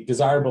a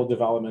desirable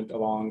development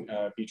along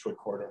Beechwood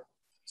Corridor.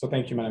 So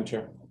thank you, Madam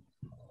Chair.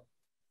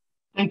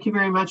 Thank you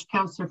very much,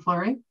 Councillor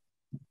Fleury.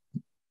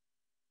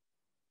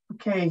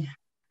 Okay,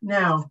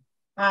 now,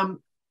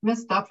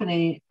 Ms.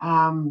 Duffany,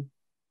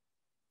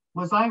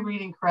 was I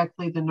reading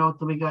correctly the note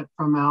that we got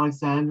from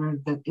Alexander?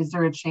 That is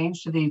there a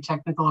change to the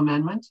technical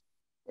amendment?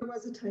 There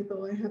was a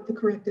typo. I have the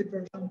corrected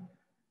version.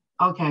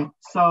 Okay,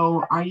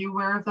 so are you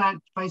aware of that,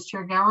 Vice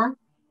Chair Gower?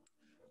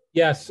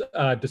 Yes,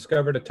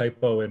 discovered a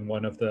typo in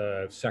one of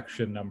the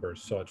section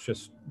numbers. So it's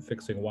just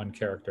fixing one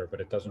character,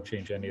 but it doesn't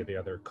change any of the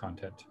other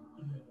content.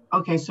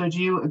 Okay, so do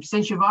you,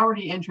 since you've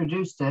already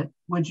introduced it,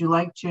 would you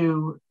like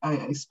to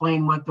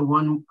explain what the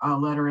one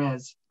letter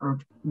is? Or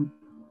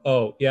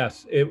oh,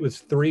 yes, it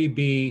was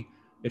 3B.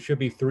 It should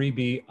be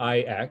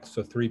 3BIX,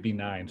 so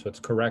 3B9. So it's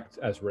correct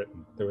as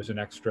written. There was an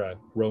extra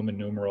Roman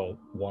numeral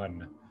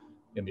 1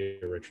 in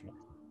the original.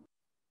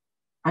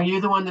 Are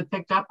you the one that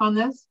picked up on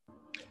this?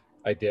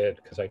 I did,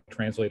 because I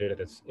translated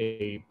it as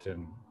 8,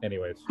 and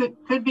anyways.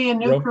 Could be a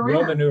new career.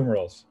 Roman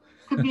numerals.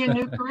 Could be a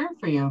new career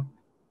for you.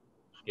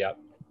 Yep.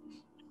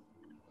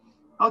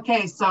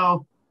 Okay,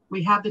 so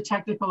we have the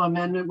technical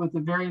amendment with a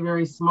very,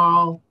 very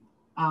small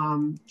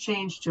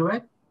change to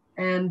it.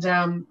 And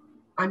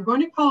I'm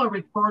going to call a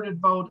recorded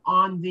vote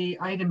on the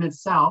item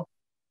itself,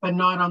 but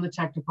not on the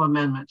technical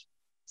amendment.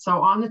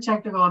 So on the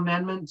technical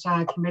amendment,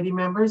 committee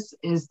members,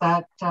 is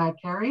that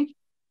carried?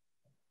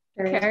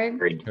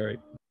 Carried. Carried.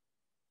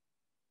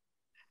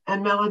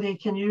 And Melody,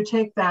 can you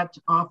take that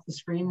off the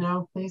screen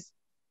now, please?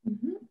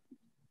 Mm-hmm.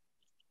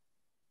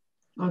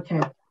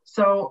 Okay,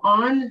 so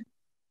on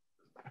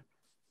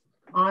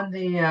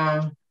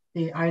the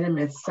item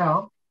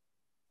itself,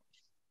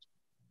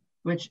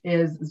 which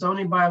is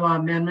zoning bylaw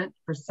amendment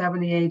for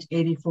 78,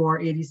 84,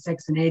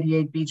 86, and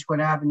 88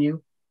 Beechwood Avenue,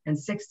 and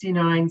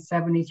 69,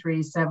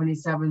 73,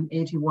 77,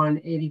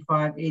 81,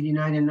 85,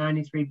 89, and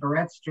 93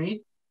 Barrett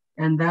Street.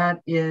 And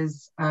that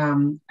is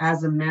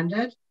as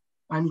amended.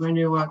 I'm going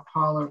to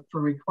call it for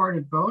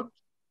recorded vote.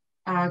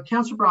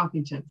 Councillor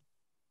Brockington.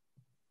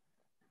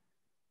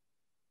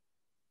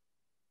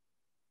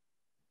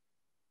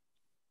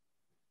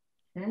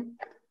 Okay.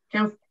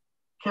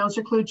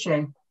 Councillor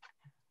Cloutier.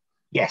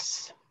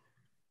 Yes.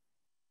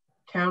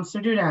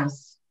 Councillor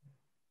Dudas.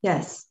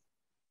 Yes.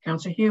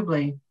 Councillor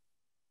Hubley.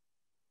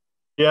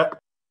 Yeah.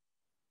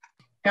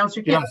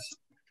 Councillor Kim. Yes.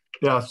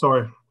 Yeah,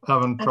 sorry,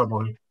 having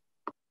trouble.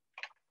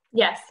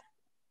 Yes.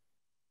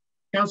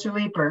 Councillor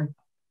Leeper.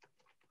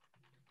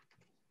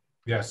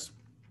 Yes.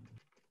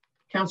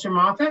 Councillor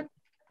Moffat.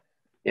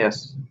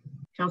 Yes.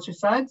 Councillor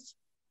Suds.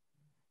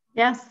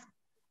 Yes.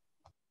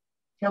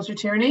 Councillor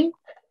Tierney.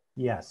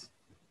 Yes.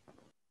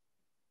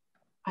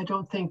 I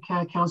don't think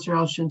Councillor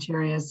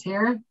El-Shantiri is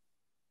here.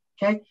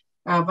 Okay.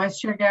 Vice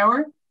Chair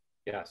Gower.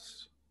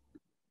 Yes.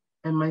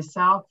 And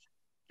myself,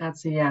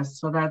 that's a yes.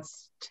 So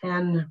that's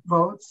 10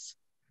 votes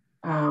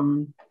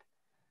in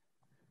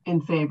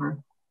favor.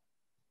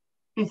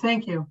 Okay,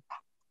 thank you.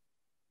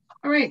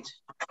 All right.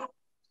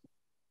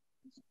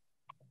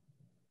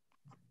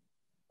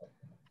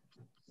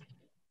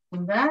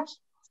 And that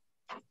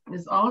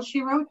is all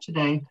she wrote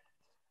today.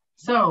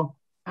 So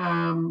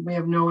we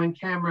have no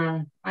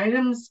in-camera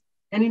items.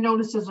 Any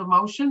notices of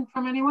motion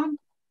from anyone?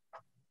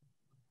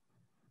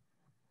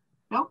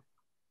 No?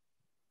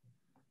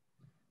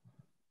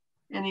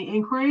 Any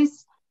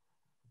inquiries?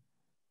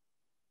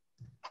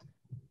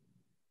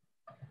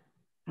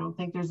 I don't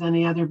think there's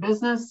any other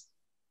business.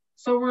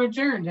 So we're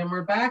adjourned and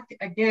we're back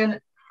again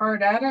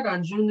hard at it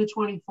on June the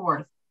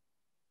 24th.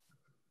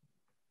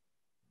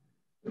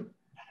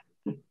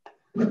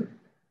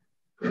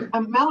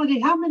 Melody,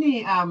 how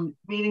many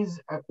meetings,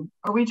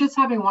 are we just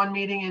having one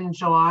meeting in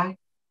July?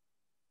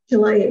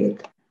 July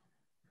 8th.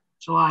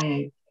 July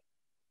 8th.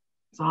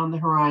 It's on the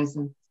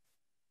horizon.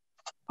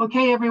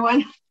 Okay,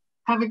 everyone.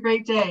 Have a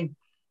great day.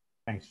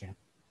 Thanks, Jan.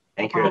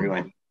 Thank you, everyone.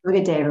 Have a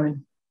good day,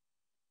 everyone.